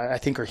 I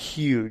think are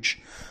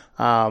huge.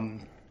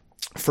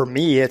 For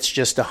me, it's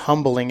just a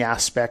humbling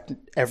aspect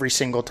every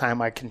single time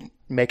I can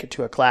make it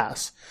to a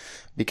class,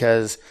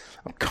 because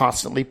I'm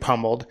constantly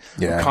pummeled.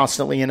 Yeah. I'm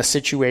constantly in a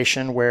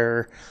situation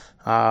where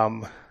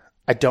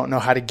I don't know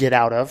how to get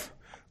out of,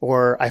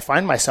 or I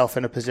find myself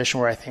in a position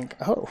where I think,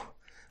 oh,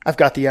 I've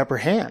got the upper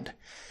hand,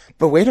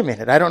 but wait a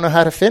minute, I don't know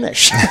how to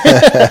finish.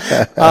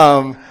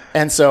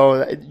 And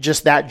so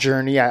just that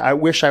journey, I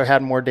wish I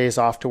had more days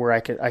off to where I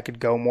could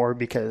go more,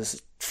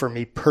 because for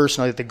me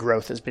personally, the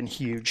growth has been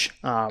huge.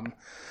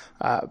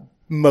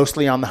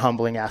 Mostly on the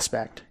humbling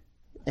aspect.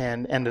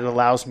 And it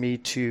allows me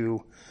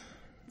to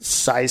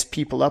size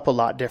people up a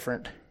lot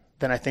different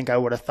than I think I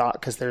would have thought,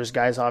 because there's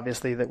guys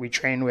obviously that we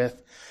train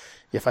with.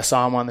 If I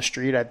saw him on the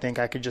street, I'd think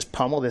I could just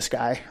pummel this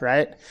guy,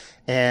 right?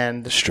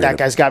 And that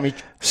guy's got me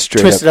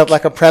twisted up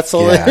like a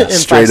pretzel in 5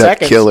 seconds. Straight up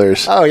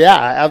killers. Oh, yeah,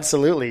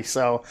 absolutely.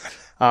 So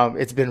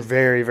it's been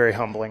very, very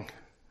humbling.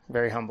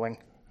 Very humbling.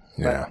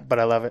 Yeah. But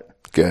I love it.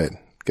 Good.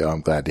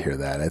 I'm glad to hear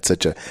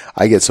that.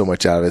 I get so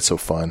much out of it. It's so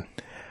fun.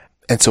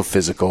 And so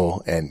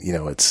physical, and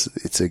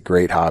it's a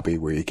great hobby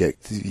where you get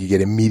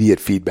immediate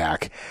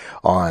feedback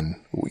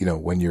on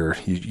when you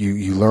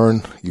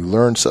learn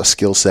a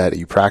skill set,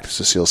 you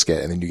practice a skill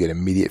set, and then you get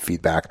immediate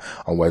feedback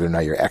on whether or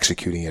not you're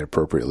executing it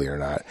appropriately or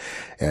not.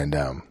 And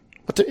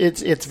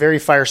it's very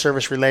fire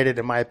service related,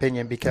 in my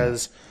opinion,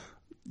 because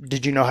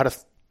did you know how to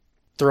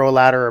throw a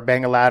ladder or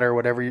bang a ladder, or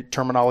whatever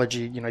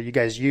terminology you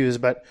guys use,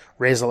 but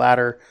raise a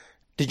ladder?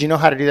 Did you know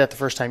how to do that the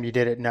first time you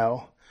did it?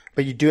 No.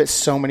 But you do it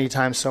so many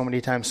times, you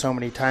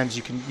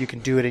can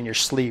do it in your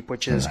sleep,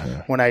 which is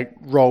when I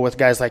roll with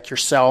guys like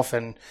yourself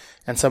and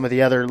some of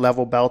the other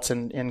level belts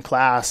in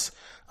class.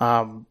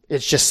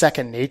 It's just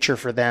second nature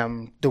for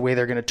them, the way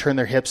they're going to turn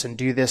their hips and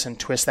do this and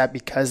twist that,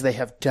 because they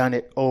have done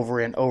it over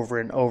and over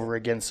and over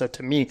again. So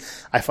to me,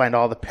 I find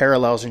all the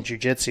parallels in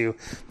jiu-jitsu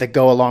that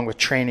go along with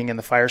training in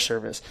the fire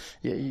service.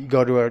 You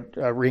go to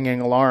a ringing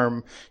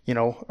alarm,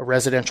 a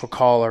residential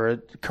call or a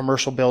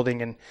commercial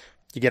building, and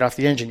you get off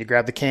the engine, you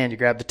grab the can, you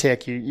grab the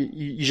tick,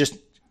 you just,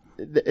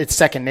 it's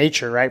second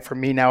nature, right? For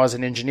me now as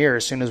an engineer,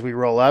 as soon as we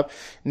roll up,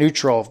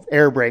 neutral,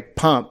 air brake,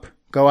 pump,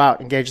 go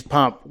out, engage the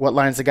pump. What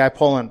line's the guy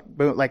pulling?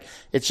 Boom. Like,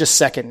 it's just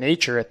second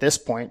nature at this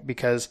point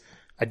because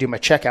I do my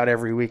checkout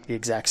every week the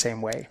exact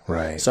same way.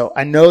 Right. So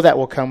I know that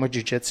will come with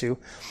jiu-jitsu.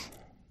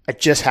 I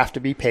just have to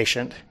be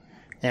patient.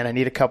 And I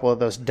need a couple of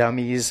those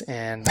dummies,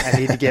 and I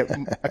need to get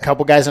a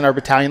couple guys in our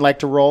battalion like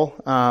to roll.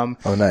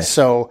 Nice.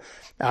 So,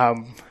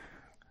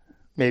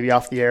 maybe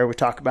off the air we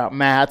talk about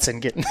mats and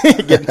getting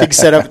things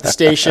set up at the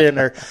station,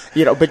 or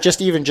but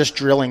just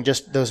drilling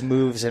just those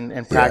moves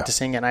and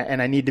practicing. And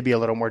I need to be a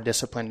little more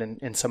disciplined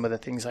in some of the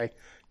things I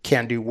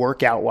can do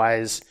workout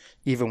wise,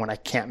 even when I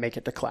can't make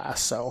it to class.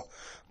 So,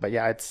 but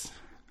yeah, it's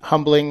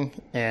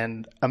humbling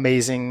and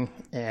amazing,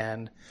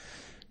 and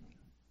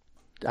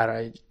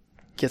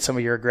get some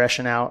of your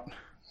aggression out.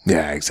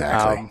 Yeah,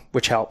 exactly.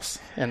 Which helps.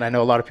 And I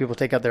know a lot of people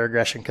take out their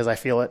aggression because I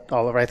feel it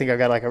all over. I think I've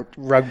got like a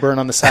rug burn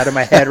on the side of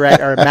my head, right?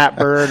 Or a mat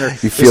burn, or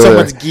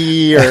someone's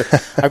gi, or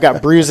I've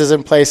got bruises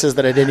in places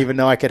that I didn't even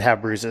know I could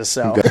have bruises.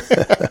 So,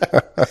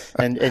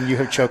 and you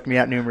have choked me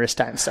out numerous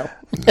times. So,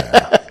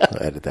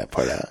 I'll edit that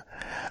part out.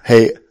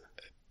 Hey,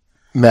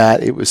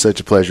 Matt, it was such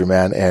a pleasure,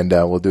 man. And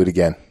we'll do it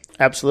again.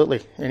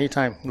 Absolutely.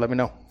 Anytime. Let me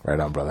know. Right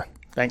on, brother.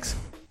 Thanks.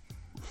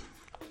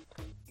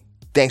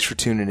 Thanks for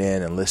tuning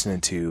in and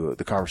listening to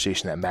the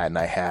conversation that Matt and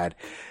I had.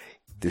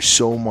 There's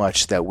so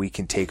much that we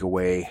can take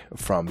away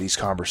from these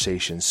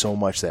conversations, so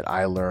much that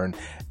I learn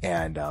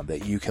and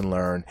that you can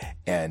learn.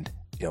 And,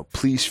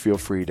 please feel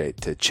free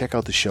to check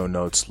out the show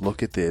notes,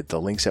 look at the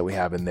links that we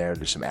have in there.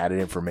 There's some added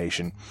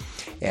information.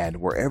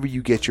 And wherever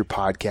you get your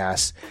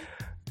podcasts,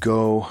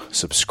 go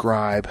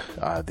subscribe.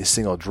 This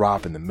thing will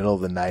drop in the middle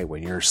of the night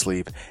when you're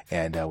asleep.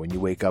 And when you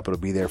wake up,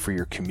 it'll be there for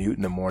your commute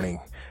in the morning.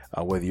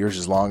 Whether yours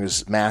is long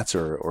as Matt's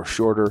or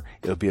shorter,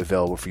 it'll be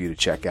available for you to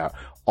check out.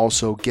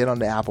 Also, get on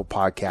the Apple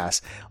Podcasts,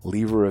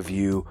 leave a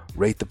review,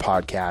 rate the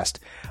podcast.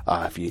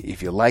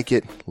 If you like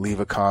it, leave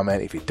a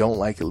comment. If you don't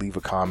like it, leave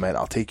a comment.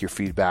 I'll take your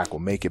feedback. We'll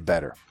make it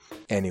better.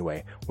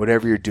 Anyway,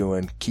 whatever you're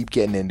doing, keep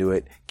getting into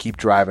it, keep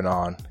driving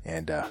on,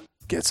 and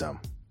get some.